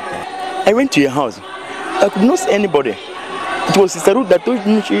 Report. I went to your house. I could not see anybody. It was Sister Ruth that told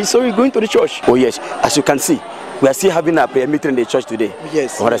me she saw you going to the church. Oh yes, as you can see, we are still having a prayer meeting in the church today.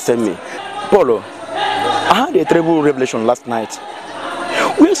 Yes. Understand me? Paulo, I had a terrible revelation last night.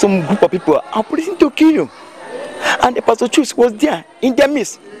 Where some group of people are planning to kill you. And the Pastor Chus was there in their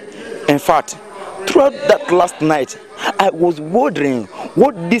midst. In fact, throughout that last night, I was wondering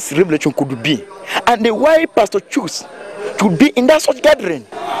what this revelation could be. And why Pastor Chus should be in that such gathering.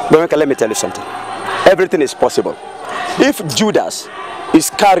 But let me tell you something. Everything is possible. If Judas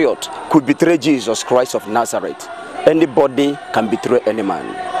Iscariot could betray Jesus Christ of Nazareth, anybody can betray any man.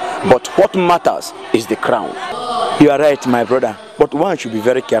 But what matters is the crown. You are right, my brother. But one should be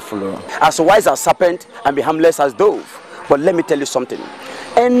very careful. As wise as serpent and be harmless as dove. But let me tell you something.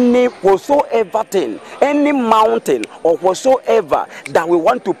 Any whatsoever thing, any mountain or whatsoever that we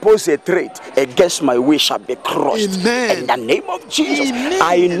want to pose a threat against my way shall be crushed. Amen. In the name of Jesus. Amen.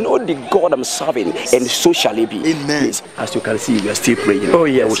 I know the God I'm serving, and so shall it be. Amen. Please, as you can see, we are still praying. Oh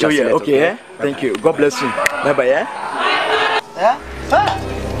yes, okay. Thank you. God bless you. Bye bye.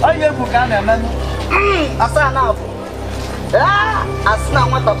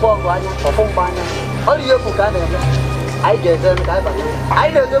 I get them.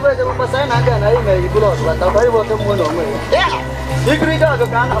 I don't know whether I may be lost, but I will come on. Yeah, you agree that I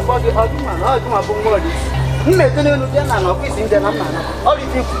can't afford the argument. I'll come up on bodies. Making a new and office in the Namana. All you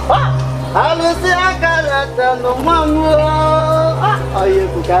think, I will say I can't no man. Oh, you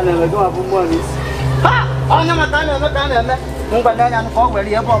can't ever go up on bodies. Oh, no, Matana, Mubana and forward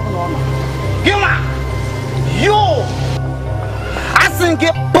the above. Gima, you. I think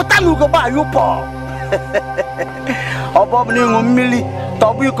it, but I will go by you, Paul. Obobni ngumili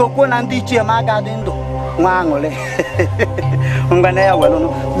tobu ikokwo na ndi ichie ma aga dị ndụ nwa aṅụle ngwana ya welu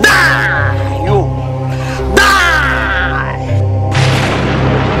no die you die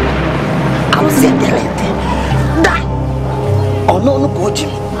I was in the left die ono no ko jim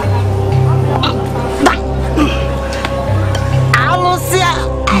die Alucia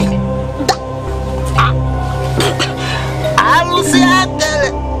Alucia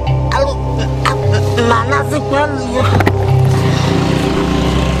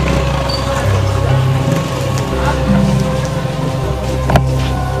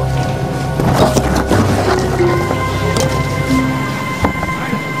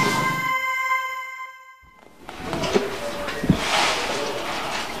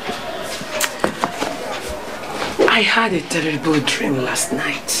I had a terrible dream last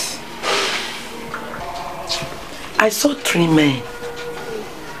night. I saw 3 men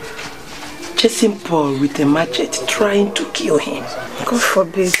chasing Paul with a machete, trying to kill him. God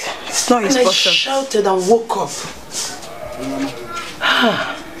forbid. It's not his portion. I shouted and woke up.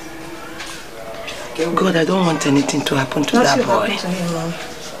 God, I don't want anything to happen to that boy. To him, Mom.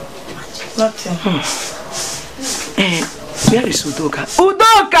 Nothing. Where is Udoka?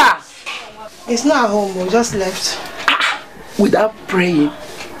 Udoka! He's not at home, we just left. Without praying?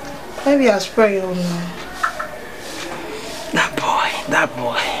 Maybe I was praying. That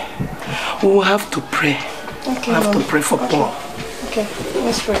boy. We will have to pray. Okay, we have to pray for Paul. Okay,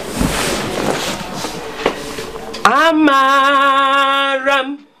 let's pray.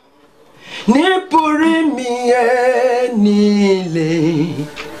 Amaram Nepurimiye Nile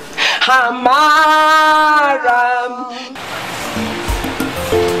Amaram.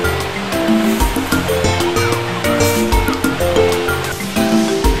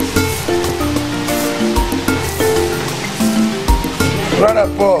 Brother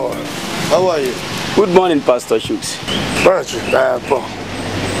Paul, how are you? Good morning, Pastor Shooks. Brother Paul,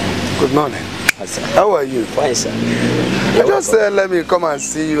 good morning. How are you? Fine, sir. You just said let me come and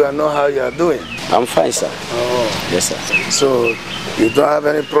see you and know how you are doing. I'm fine, sir. Oh. Yes, sir. So, you don't have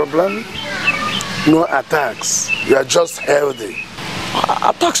any problem? No attacks? You are just healthy?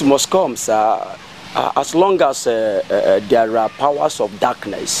 Attacks must come, sir. As long as there are powers of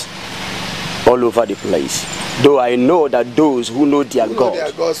darkness all over the place. Though I know that those who know their God,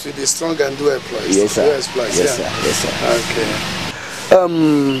 their gods will be strong and do exploits. Yes, sir. Yes, sir. Yes, sir.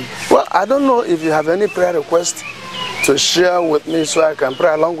 Okay. Well, I don't know if you have any prayer request to share with me so I can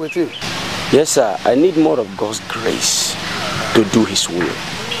pray along with you. Yes, sir. I need more of God's grace to do His will.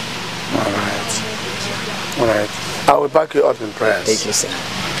 All right. All right. I will back you up in prayers. Thank you, sir.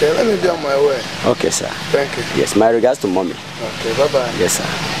 Okay, let me be on my way. Okay, sir. Thank you. Yes, my regards to mommy. Okay, bye-bye. Yes, sir.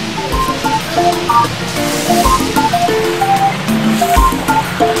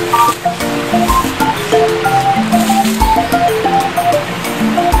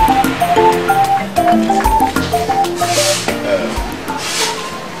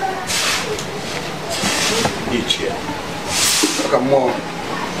 Each year. Come on.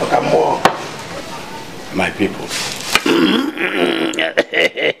 Come on. My people.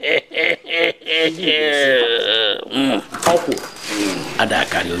 Ada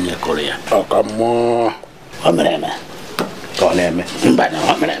kari onye Korea. Come on.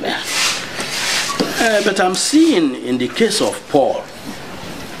 But I'm seeing in the case of Paul,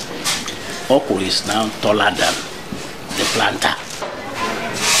 Oku is now taller than the planter.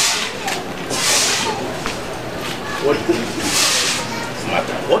 What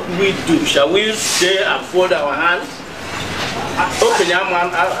matter? What do we do? Shall we stay and fold our hands? Okay, I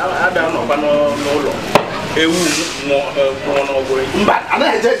don't know.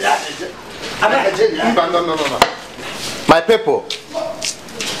 No. My people,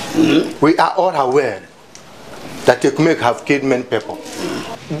 we are all aware that Ewuzie have killed many people.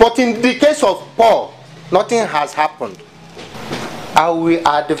 But in the case of Paul, nothing has happened. I will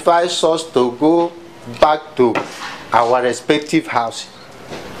advise us to go back to our respective houses.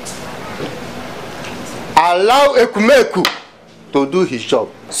 Allow Ewuzie to do his job.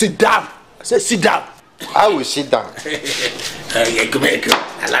 Sit down. I said sit down. I will sit down. Ewuzie,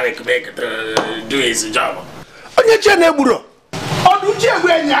 allow Ewuzie to do his job.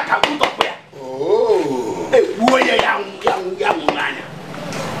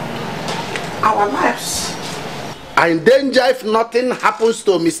 Our lives are in danger if nothing happens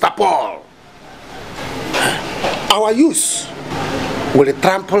to Mr. Paul. Our youth will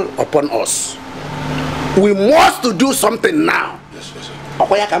trample upon us. We must do something now. Yes, sir.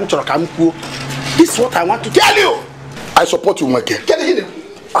 This is what I want to tell you. I support you, Umeh.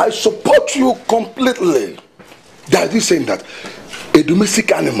 I support you completely. There is saying that a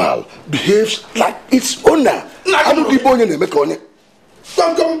domestic animal behaves like its owner. Come.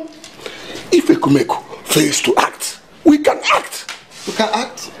 If Ewuzie fails to act, we can act. You can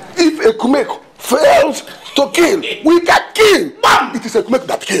act. If Ewuzie fails to kill, we can kill. Bam! It is Ewuzie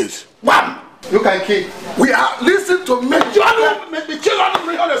that kills. Bam! You can kill. We are listening to me.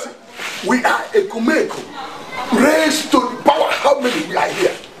 We are Ewuzie, raised to the power. How many we are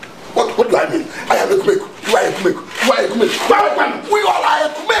here? What do I mean? I am Ewuzie. You are Ewuzie. You are Ewuzie. We all are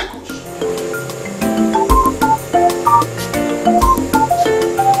Ewuzie.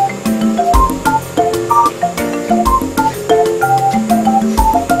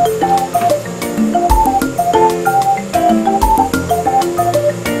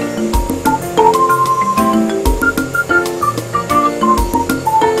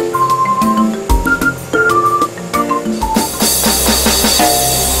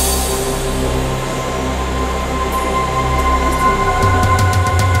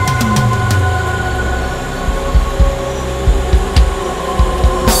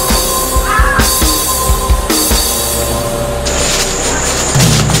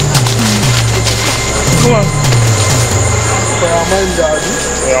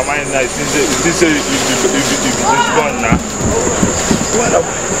 Your mind now, this is gone now.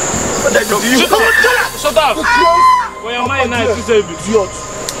 Shut up! When your mind now, this is idiot.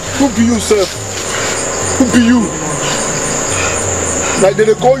 Who be you, sir? Who be you? Like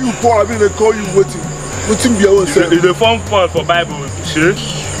they call you Paul, I mean they call you waiting. Waiting be your sir. It's a phone call for Bible, sure?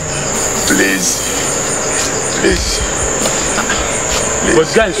 Please. But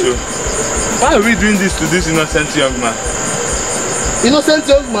guys, why are we doing this to this innocent young man? Innocent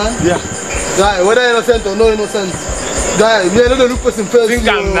young man? Yeah. Guy, whether innocent or no innocent. Guy, me I don't look person first. Think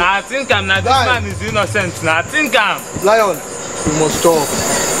I'm not. This man is innocent now. Think I'm. Lion, you must stop.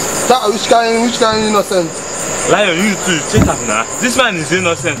 Which kind innocent? Lion, you too. Check him now. This man is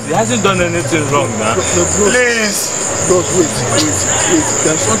innocent. He hasn't done anything wrong now. Please. Bros, wait.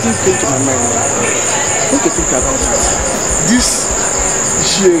 There's something came to my mind now. What do you think about it? This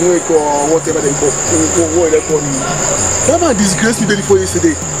Shemwek or whatever they call me. That man disgraced me day before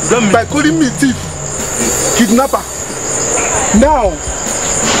yesterday by calling me thief, kidnapper. Now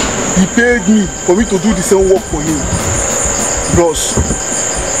he paid me for me to do the same work for him. Bros,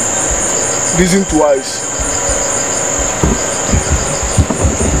 listen twice.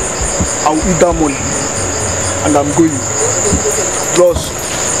 I will eat that money and I'm going. Bros,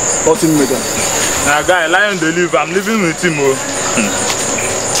 nothing made them. Nah, guy, Lion they leave. I'm leaving with him.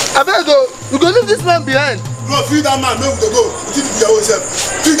 I better go. You go leave this man behind. Bro, free that man. Make we go. You think you yourself.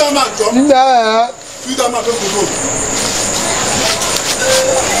 Free that man, John. Nah. Free that man. Make we go.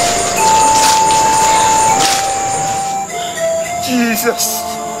 Jesus.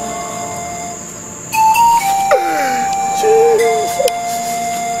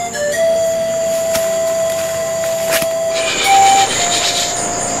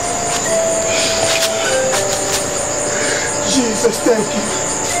 Jesus, thank you.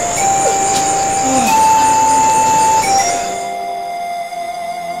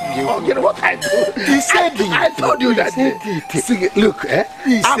 Okay, what I do? He said it. I told you that. Sing it. Look,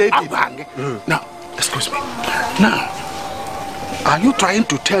 He said it. Now, excuse me. Now, are you trying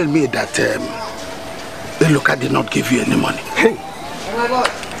to tell me that the local did not give you any money? Hey,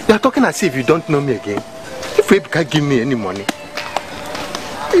 you're talking as if you don't know me again. If you can't give me any money,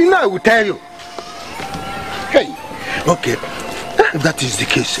 you know I will tell you. Hey, okay. If that is the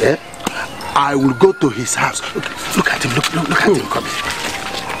case, I will go to his house. Look at him. Look at him coming.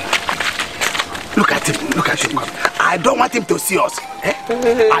 Look at him coming. I don't want him to see us.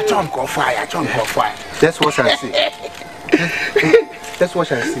 I chunk on fire. That's what I see. That's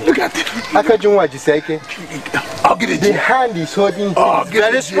what I see. Look at him. The hand is holding him.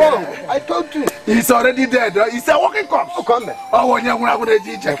 Very strong. I told you. He's already dead. He's a walking corpse. Oh, come here. Oh, when you're going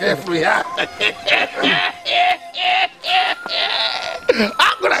to carefully, yeah.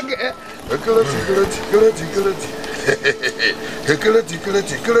 I'm going to get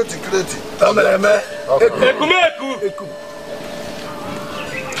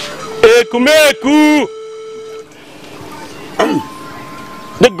Ekumeku.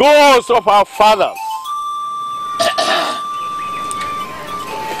 The gods of our fathers.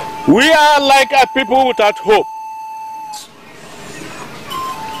 We are like a people without hope.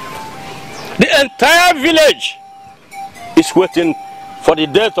 The entire village is waiting for the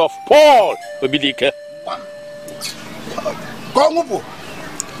death of Paul Obidike.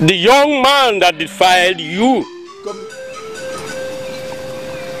 The young man that defied you.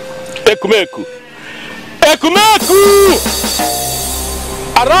 Ekumeku. Ekumeku!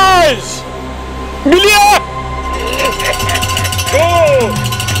 Arise! Believe! Go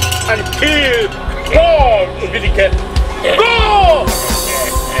and kill Paul Obidike. Go!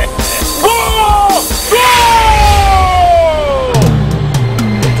 Go!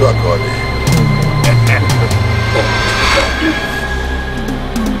 Go!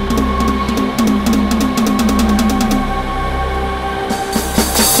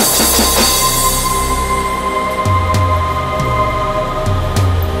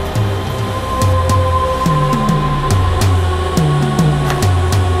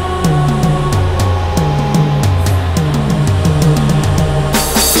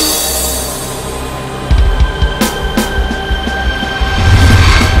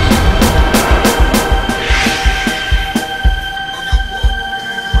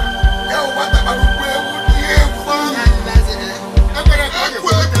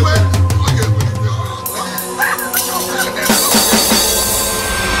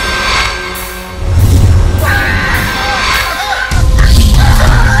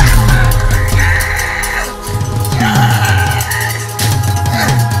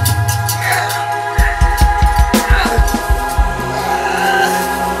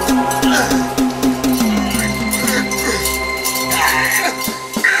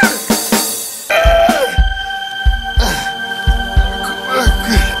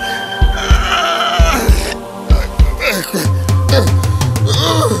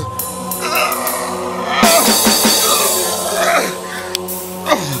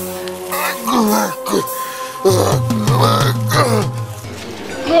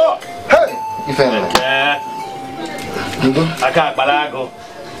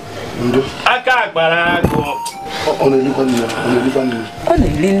 Aka gbarago.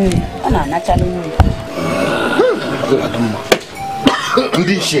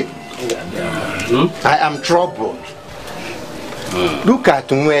 I am troubled. Look at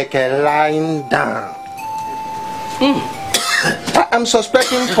Mweke lying down. I am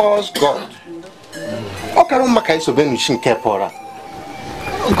suspecting false God. Okarumaka is obeying Shinkepora.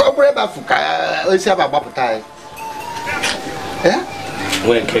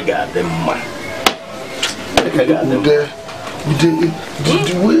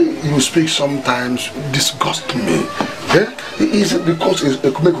 The way you speak sometimes disgusts me. Is it because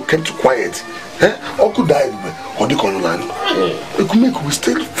Ekumeko kept quiet? Or could die or the Konolan? Ekumeko will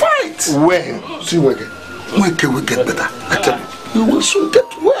still fight. When? See, Weke will get better. I tell you, you will soon get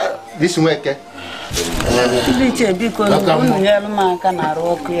well. This Weke. Because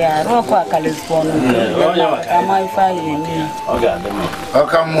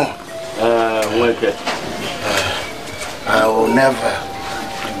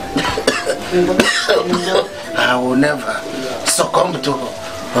I will never succumb to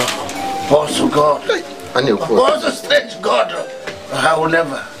also God. Also strange God. I will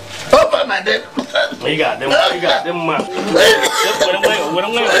never. Over my dead. You got them, man. You got them, man.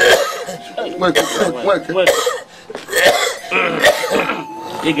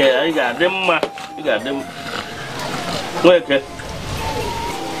 You got them. Work it.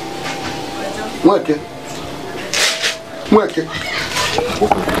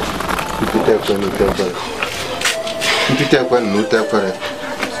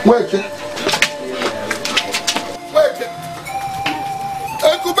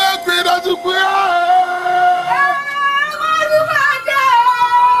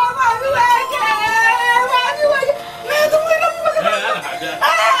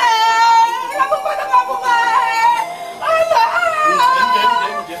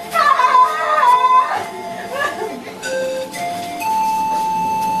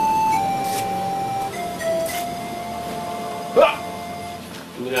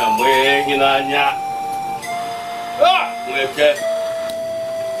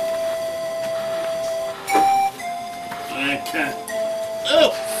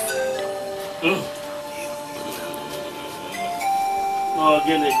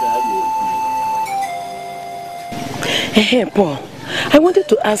 Hey, Paul, I wanted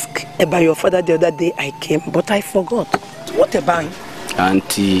to ask about your father the other day I came, but I forgot. What about him?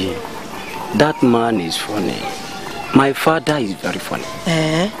 Auntie, that man is funny. My father is very funny.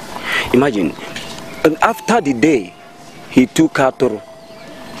 Imagine, after the day he took Atoro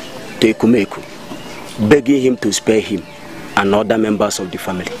to Ekumeku, begging him to spare him and other members of the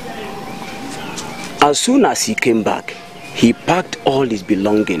family. As soon as he came back, he packed all his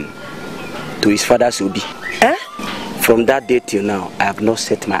belongings to his father's Obi. From that day till now, I have not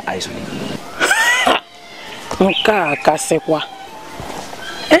set my eyes on him.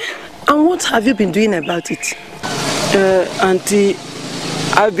 And what have you been doing about it? Auntie,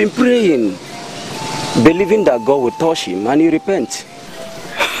 I've been praying, believing that God will touch him and he repent.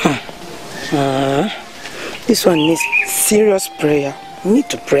 This one needs serious prayer. You need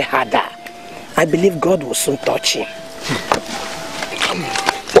to pray harder. I believe God will soon touch him.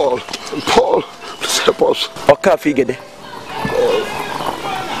 Paul, please help us.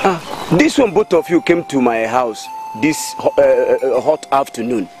 This one, both of you came to my house this hot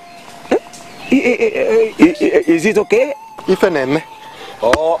afternoon. Is it okay?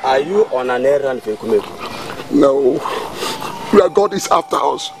 Or are you on an errand for Ekumeku? No. Where God is after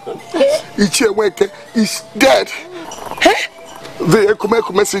us. Icheweke is dead. The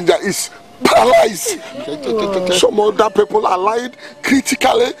Ekumeku messenger is paralyzed. Some other people are lying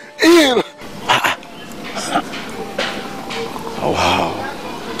critically ill. Wow.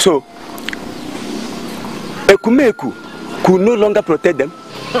 So, Ekumeku could no longer protect them?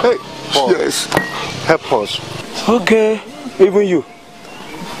 Yes. Help us. Okay. Even you.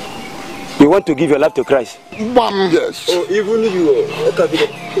 You want to give your life to Christ? Yes. Oh, even you.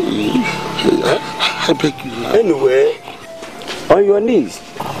 I beg you. Anyway, on your knees.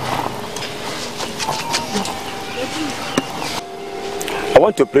 I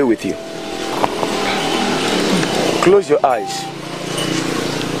want to pray with you. Close your eyes.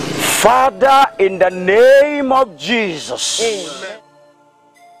 Father, in the name of Jesus. Amen.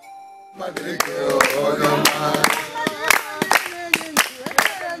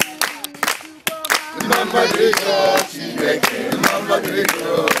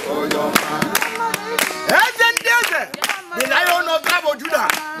 The Lion of tribe of Judah.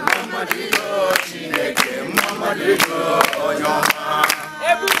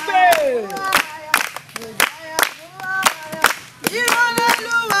 Every day.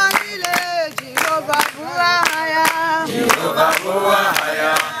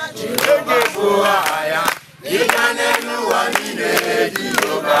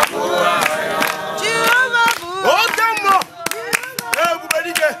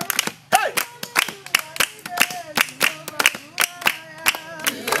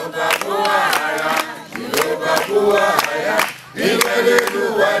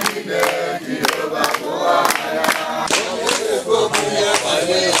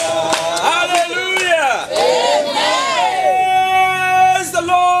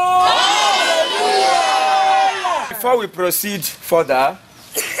 before we proceed further,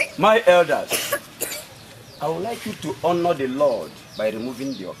 my elders, I would like you to honor the Lord by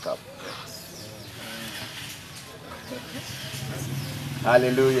removing your cap.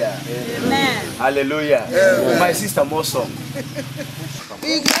 Hallelujah. Amen. Hallelujah. Amen. My sister, more song.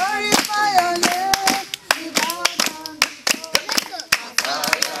 We glorify your name. We bow down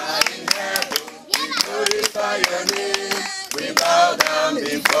Glorify your name. We bow down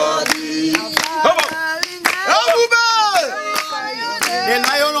before thee. Come on. Umeh! The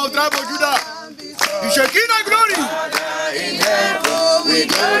Lion of tribe of Judah. The Shekinah glory. In heaven, we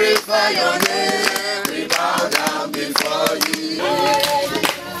glorify your name. We bow down before you.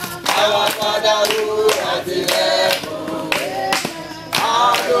 Our Father who art in heaven,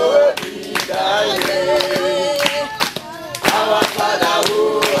 hallowed be thy name. Our Father who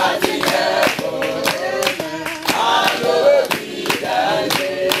art in heaven, hallowed be thy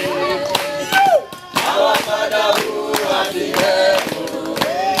name. Our Father who art in heaven,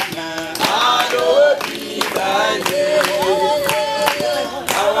 hallowed be thy name.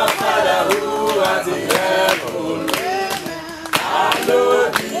 Our Father who art in heaven,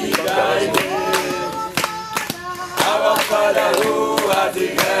 hallowed be thy name. Our Father who art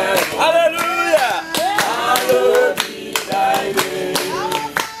in heaven, hallelujah, hallowed be thy name.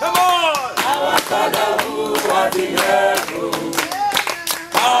 Come on, our Father who art in heaven,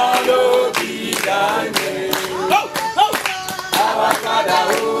 hallowed be thy name. Go, go. Our Father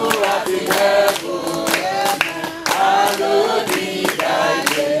who art in heaven, hallowed be thy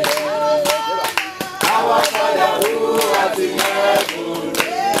name. Our Father who art in heaven,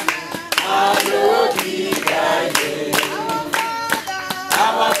 hallowed be thy name.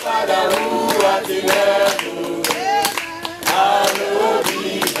 Our Father who art in heaven, hallowed be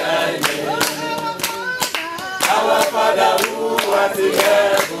thy name. Our Father who art in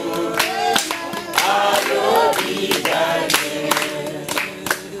heaven, hallowed be thy name.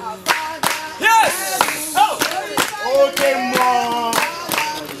 Yes! Oh! Okay, mom.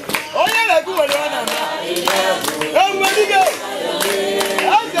 Oh, yeah, like you were the one. Everybody go.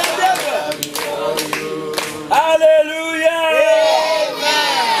 Hallelujah! Amen!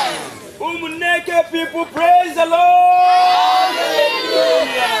 People praise the Lord!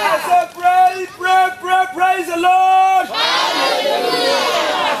 Hallelujah! I said praise the Lord! Hallelujah!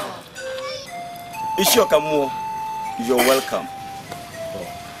 Ishiokamu, you're welcome.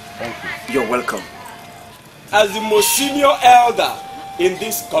 Thank you. You're welcome. As the most senior elder in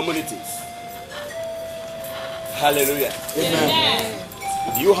this community. Hallelujah. Amen.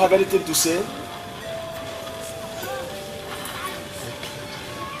 Do you have anything to say?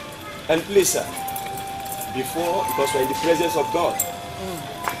 And please, sir, before, because we're in the presence of God,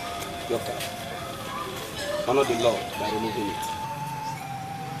 your cap. Honor the Lord by removing it.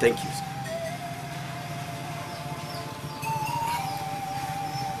 Thank you, sir.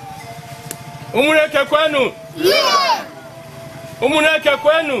 Umuneke kwenu? Yeah! Umuneke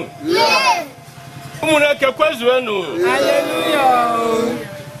kwenu? Yeah! Umuneke kwezwenu? Hallelujah!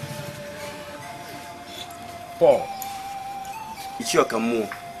 Paul. Ishiokamu.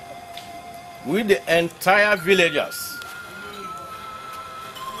 We, the entire villagers,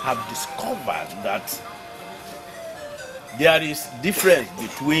 have discovered that there is difference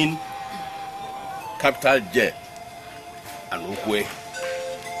between capital J and Ukwe.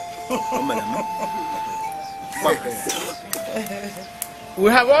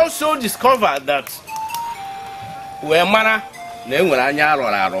 We have also discovered that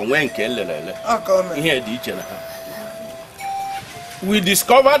we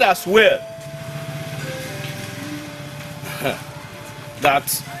discovered as well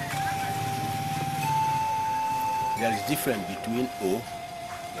that there is difference between O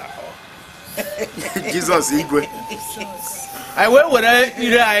and O. Jesus Igwe. I went where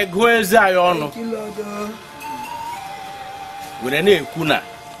I go as I honor. With any kuna,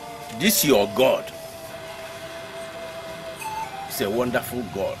 this your God. He's a wonderful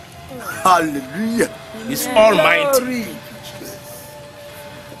God. Hallelujah. He's almighty.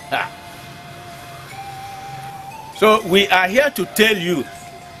 So we are here to tell you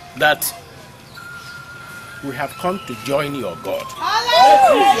that we have come to join your God.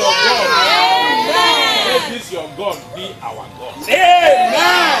 Let this your God be our God. Amen.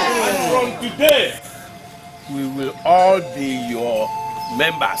 And from today, we will all be your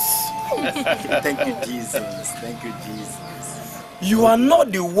members. Thank you, Jesus. Thank you, Jesus. You are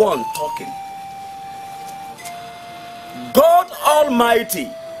not the one talking. God Almighty,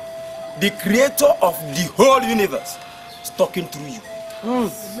 the creator of the whole universe, is talking through you.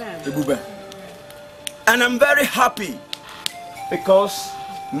 Amen. And I'm very happy because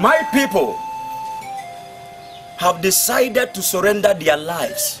my people have decided to surrender their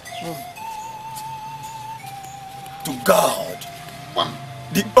lives to God,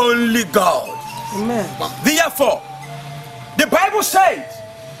 the only God. Amen. Therefore, the Bible says,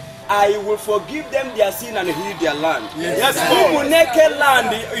 I will forgive them their sin and heal their land. Yes, Umuneke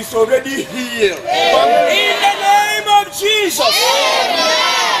land is already healed. In the name of Jesus.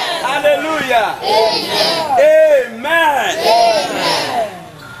 Hallelujah. Amen.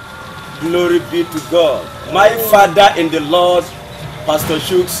 Glory be to God. My father in the Lord, Pastor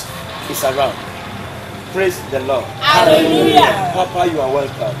Shooks, is around. Praise the Lord. Hallelujah. Papa, you are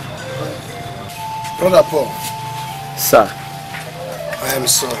welcome. Brother Paul. Sir. I am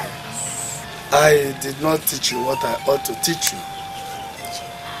sorry. I did not teach you what I ought to teach you.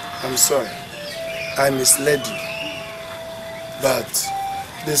 I'm sorry. I misled you. But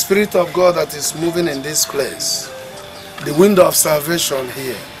the Spirit of God that is moving in this place, the wind of salvation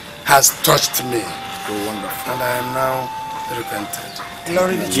here, has touched me. And I am now repented.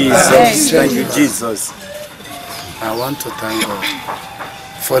 Glory to Jesus. Thank you, Jesus. I want to thank God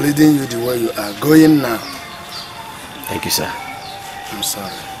for leading you the way you are going now. Thank you, sir. I'm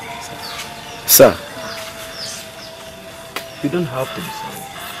sorry. Sir, you don't have to be sorry.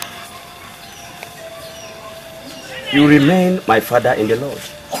 You remain my father in the Lord.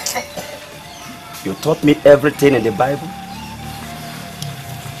 You taught me everything in the Bible.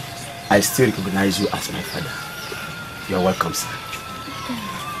 I still recognize you as my father. You are welcome, sir.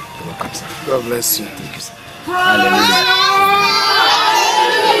 You're welcome, sir. God bless you. Thank you, sir. Hallelujah.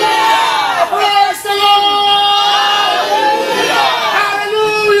 Praise the Lord!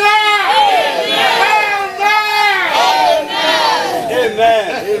 Amen.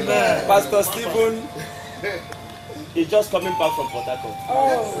 Amen. Pastor Stephen is just coming back from Port Harcourt.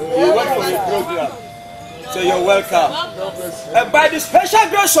 He went for a program. So you're welcome. And by the special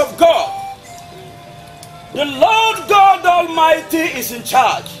grace of God, the Lord God Almighty is in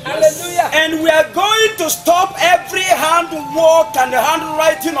charge. Hallelujah. And we are going to stop every handwork and the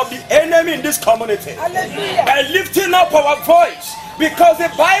handwriting of the enemy in this community. Hallelujah. By lifting up our voice. Because the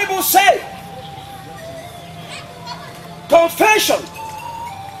Bible says, confession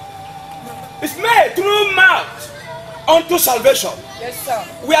is made through mouth unto salvation. Yes, sir.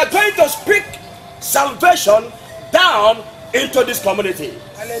 We are going to speak salvation down into this community.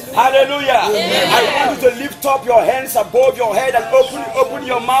 Hallelujah. Hallelujah. I want you to lift up your hands above your head and open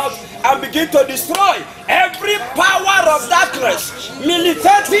your mouth and begin to destroy every power of darkness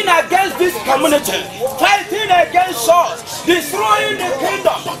militating against this community, fighting against us, destroying the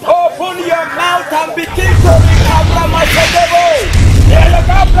kingdom. Open your mouth and begin to recover my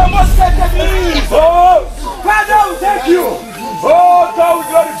Oh, Father, we thank you. Oh, God, we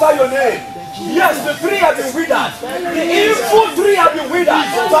glorify your name. Yes, the tree have been withered. The evil tree have been withered.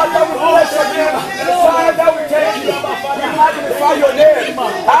 Father, we bless your name. Father, we thank you. We magnify your name.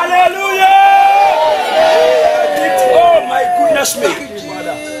 Hallelujah. Oh, my goodness me.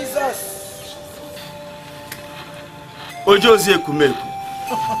 Ewuzie Ekumeku.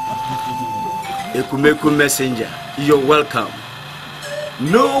 Ekumeku messenger. You're welcome.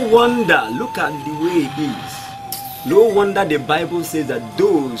 No wonder, look at the way he is. No wonder the Bible says that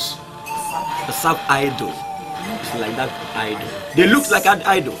those that serve idol, it's like that idol. They look like an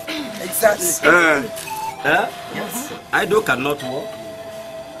idol. Exactly. Yes. Idol cannot walk.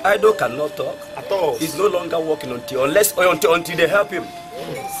 Idol cannot talk at all. He's no longer walking until they help him.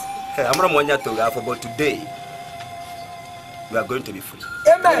 But today we are going to be free.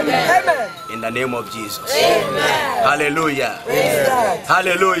 Amen. Amen. In the name of Jesus. Amen. Hallelujah. Amen.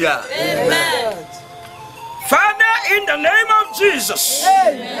 Hallelujah. Amen. Father, in the name of Jesus,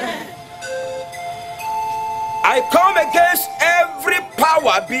 amen, I come against every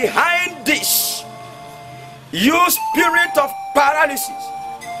power behind this. You spirit of paralysis,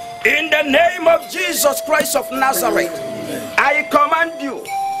 in the name of Jesus Christ of Nazareth, I command you,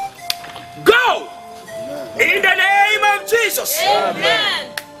 go. In the name of Jesus. Amen.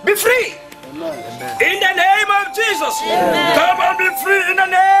 Be free. Amen. In the name of Jesus. Amen. Come and be free in the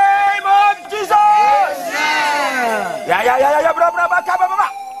name of Jesus. Amen. Yeah, bro.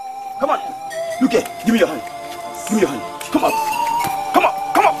 Come on. Look here. Give me your hand. Give me your hand. Come on. Come on.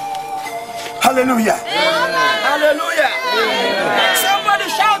 Come on. Hallelujah. Amen. Hallelujah. Amen. Somebody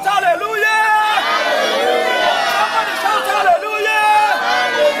shout hallelujah. Hallelujah. Somebody shout hallelujah.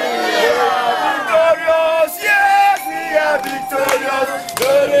 Hallelujah. Victorious. Yes, we are victorious.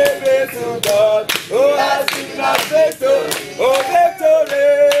 Glory be to God.